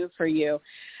of the new for you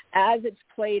as it's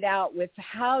played out with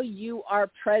how you are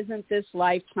present this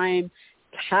lifetime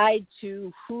tied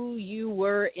to who you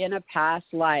were in a past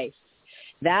life.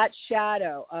 That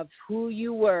shadow of who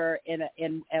you were in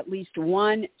at least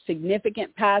one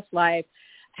significant past life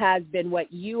has been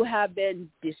what you have been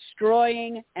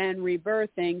destroying and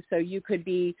rebirthing so you could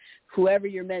be whoever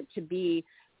you're meant to be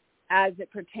as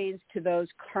it pertains to those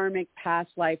karmic past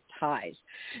life ties.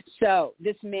 So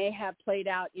this may have played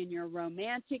out in your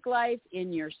romantic life,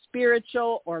 in your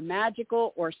spiritual or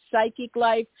magical or psychic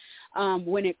life,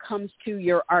 when it comes to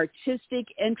your artistic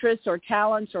interests or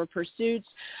talents or pursuits,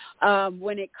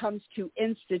 when it comes to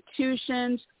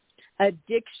institutions,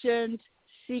 addictions,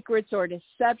 secrets or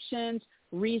deceptions,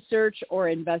 research or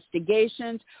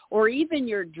investigations, or even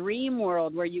your dream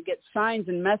world where you get signs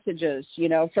and messages, you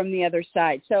know, from the other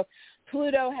side. So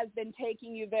Pluto has been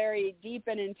taking you very deep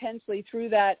and intensely through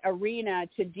that arena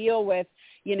to deal with,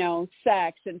 you know,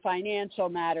 sex and financial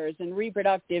matters and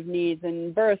reproductive needs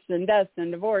and births and deaths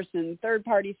and divorce and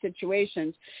third-party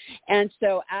situations. And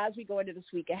so as we go into this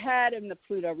week ahead and the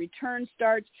Pluto return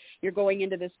starts, you're going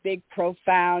into this big,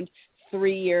 profound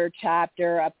 3-year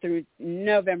chapter up through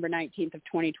November 19th of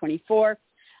 2024,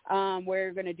 where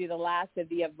you're going to do the last of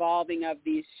the evolving of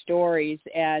these stories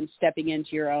and stepping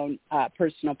into your own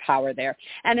personal power there.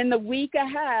 And in the week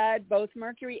ahead, both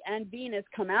Mercury and Venus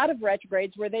come out of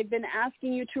retrogrades where they've been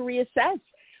asking you to reassess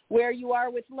where you are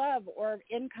with love or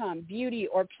income, beauty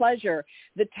or pleasure,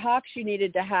 the talks you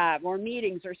needed to have, or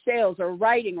meetings or sales or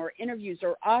writing or interviews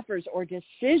or offers or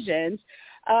decisions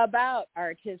about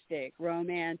artistic,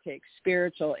 romantic,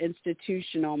 spiritual,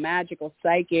 institutional, magical,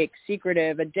 psychic,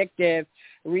 secretive, addictive,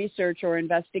 research or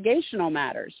investigational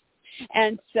matters.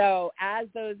 And so as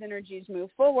those energies move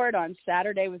forward on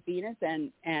Saturday with Venus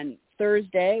and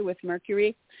Thursday with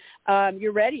Mercury,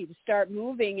 you're ready to start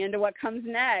moving into what comes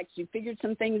next. You figured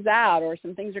some things out, or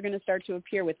some things are going to start to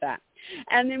appear with that.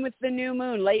 And then with the new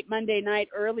moon, late Monday night,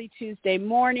 early Tuesday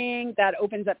morning, that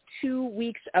opens up 2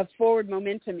 weeks of forward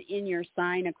momentum in your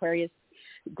sign, Aquarius.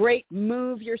 Great.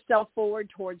 Move yourself forward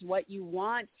towards what you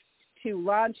want to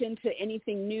launch into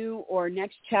anything new or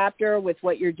next chapter with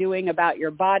what you're doing about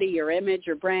your body, your image,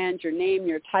 your brand, your name,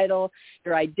 your title,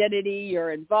 your identity,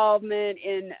 your involvement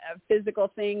in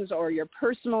physical things or your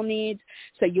personal needs.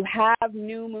 So you have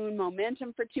new moon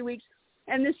momentum for 2 weeks.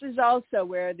 And this is also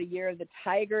where the year of the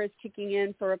tiger is kicking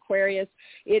in for Aquarius.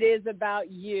 It is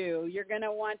about you. You're going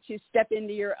to want to step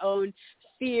into your own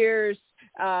fierce,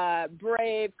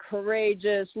 brave,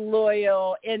 courageous,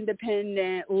 loyal,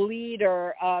 independent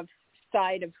leader of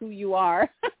side of who you are.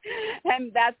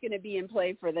 And that's going to be in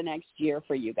play for the next year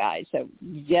for you guys. So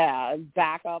yeah,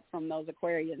 back up from those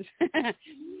Aquarians. All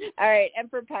right. And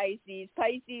for Pisces,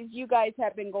 you guys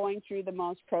have been going through the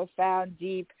most profound,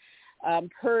 deep,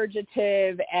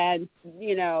 purgative and,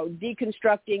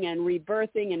 deconstructing and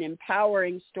rebirthing and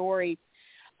empowering story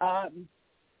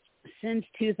since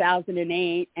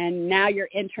 2008, and now you're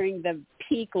entering the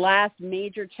peak last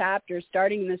major chapter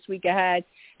starting this week ahead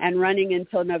and running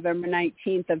until November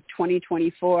 19th of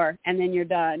 2024, and then you're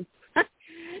done.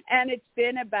 And it's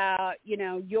been about,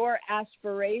 your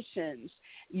aspirations,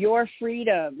 your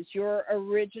freedoms, your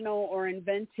original or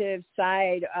inventive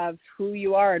side of who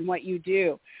you are and what you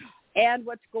do, and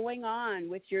what's going on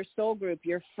with your soul group,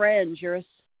 your friends, your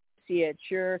associates,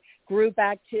 your group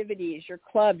activities, your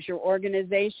clubs, your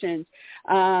organizations,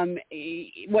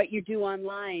 what you do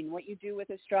online, what you do with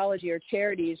astrology or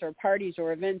charities or parties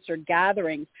or events or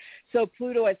gatherings. So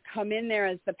Pluto has come in there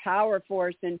as the power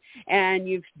force, and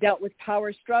you've dealt with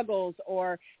power struggles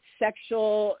or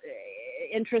sexual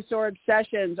interests or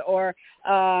obsessions or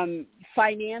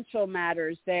financial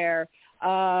matters there,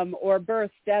 or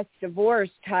birth, death, divorce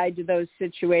tied to those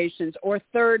situations, or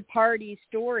third-party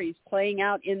stories playing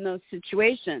out in those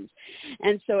situations.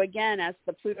 And so, again, as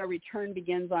the Pluto return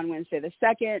begins on Wednesday the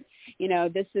 2nd,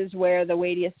 this is where the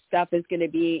weightiest stuff is going to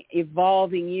be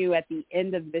evolving you at the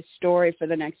end of this story for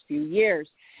the next few years.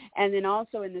 And then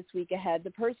also in this week ahead, the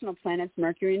personal planets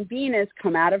Mercury and Venus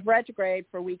come out of retrograde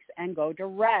for weeks and go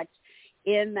direct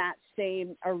in that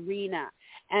same arena.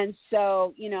 And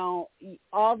so,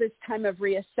 all this time of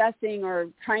reassessing or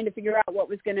trying to figure out what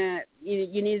was you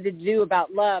needed to do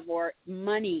about love or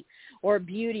money or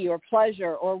beauty or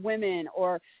pleasure or women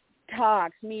or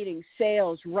talks, meetings,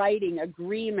 sales, writing,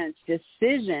 agreements,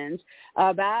 decisions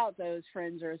about those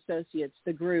friends or associates,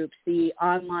 the groups, the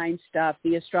online stuff,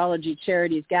 the astrology,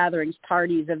 charities, gatherings,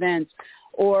 parties, events,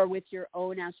 or with your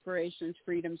own aspirations,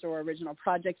 freedoms, or original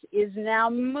projects is now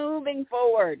moving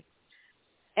forward.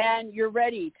 And you're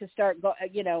ready to start,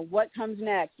 what comes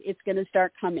next, it's going to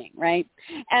start coming, right?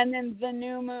 And then the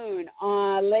new moon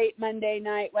on late Monday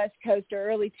night, West Coast, or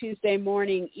early Tuesday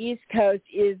morning, East Coast,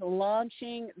 is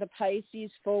launching the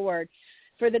Pisces forward.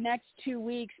 For the next 2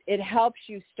 weeks, it helps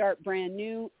you start brand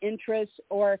new interests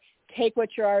or take what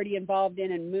you're already involved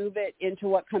in and move it into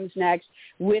what comes next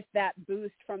with that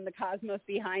boost from the cosmos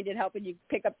behind it, helping you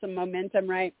pick up some momentum,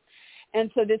 right? And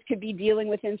so this could be dealing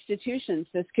with institutions.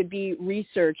 This could be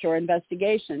research or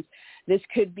investigations. This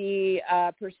could be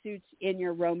pursuits in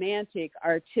your romantic,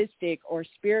 artistic, or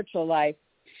spiritual life.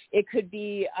 It could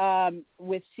be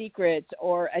with secrets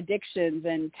or addictions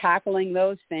and tackling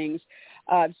those things.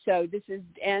 So this is,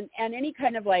 and any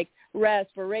kind of like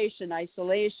respiration,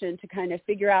 isolation to kind of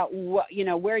figure out what,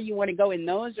 where you want to go in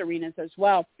those arenas as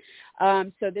well.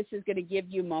 So this is going to give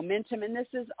you momentum. And this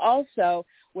is also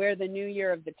where the new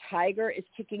year of the tiger is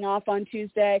kicking off on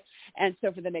Tuesday. And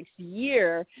so for the next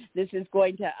year, this is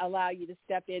going to allow you to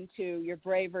step into your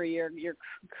bravery, your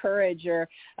courage, your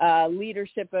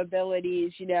leadership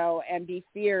abilities, and be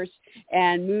fierce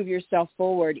and move yourself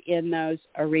forward in those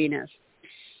arenas.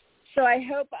 So I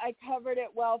hope I covered it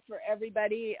well for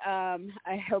everybody.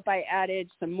 I hope I added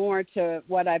some more to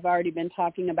what I've already been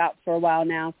talking about for a while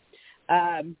now.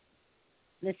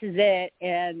 This is it,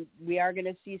 and we are going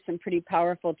to see some pretty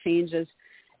powerful changes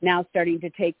now starting to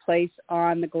take place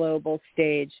on the global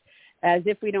stage. as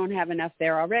if we don't have enough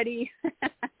there already.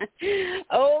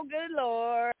 Oh, good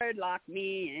Lord, lock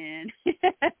me in.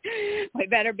 we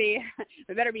better be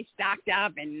stocked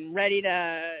up and ready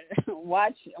to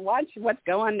watch what's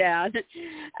going down.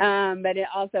 But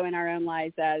also in our own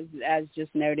lives, as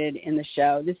just noted in the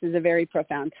show, this is a very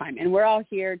profound time, and we're all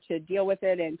here to deal with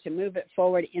it and to move it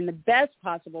forward in the best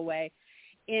possible way,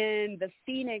 in the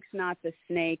phoenix, not the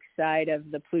snake side of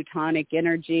the Plutonic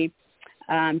energy.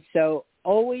 So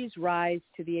always rise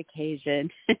to the occasion.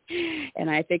 And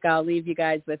I think I'll leave you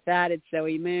guys with that. It's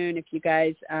Zoe Moon. If you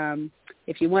guys,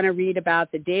 if you want to read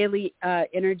about the daily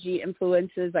energy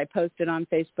influences, I posted on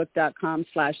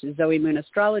Facebook.com/Zoe Moon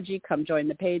Astrology. Come join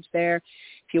the page there.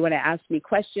 If you want to ask me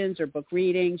questions or book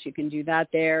readings, you can do that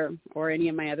there, or any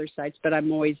of my other sites, but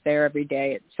I'm always there every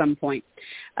day at some point.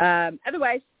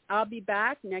 Otherwise, I'll be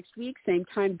back next week, same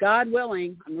time, God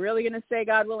willing. I'm really going to say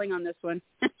God willing on this one.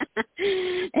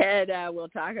 And we'll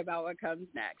talk about what comes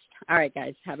next. All right,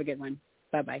 guys. Have a good one.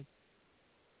 Bye-bye.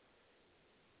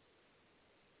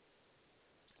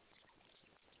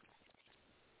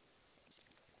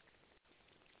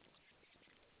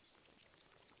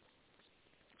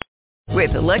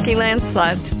 With the Lucky Land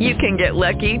Slots, you can get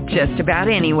lucky just about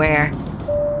anywhere.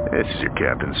 This is your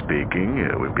captain speaking.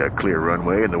 We've got clear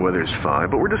runway and the weather's fine,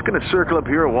 but we're just going to circle up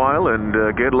here a while and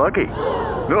get lucky.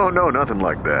 No, nothing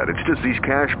like that. It's just these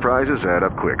cash prizes add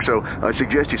up quick. So I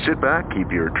suggest you sit back,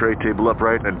 keep your tray table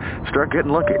upright, and start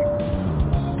getting lucky.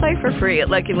 Play for free at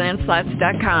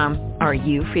LuckyLandSlots.com. Are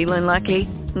you feeling lucky?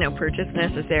 No purchase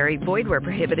necessary. Void where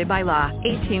prohibited by law.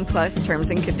 18+ terms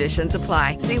and conditions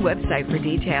apply. See website for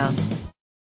details.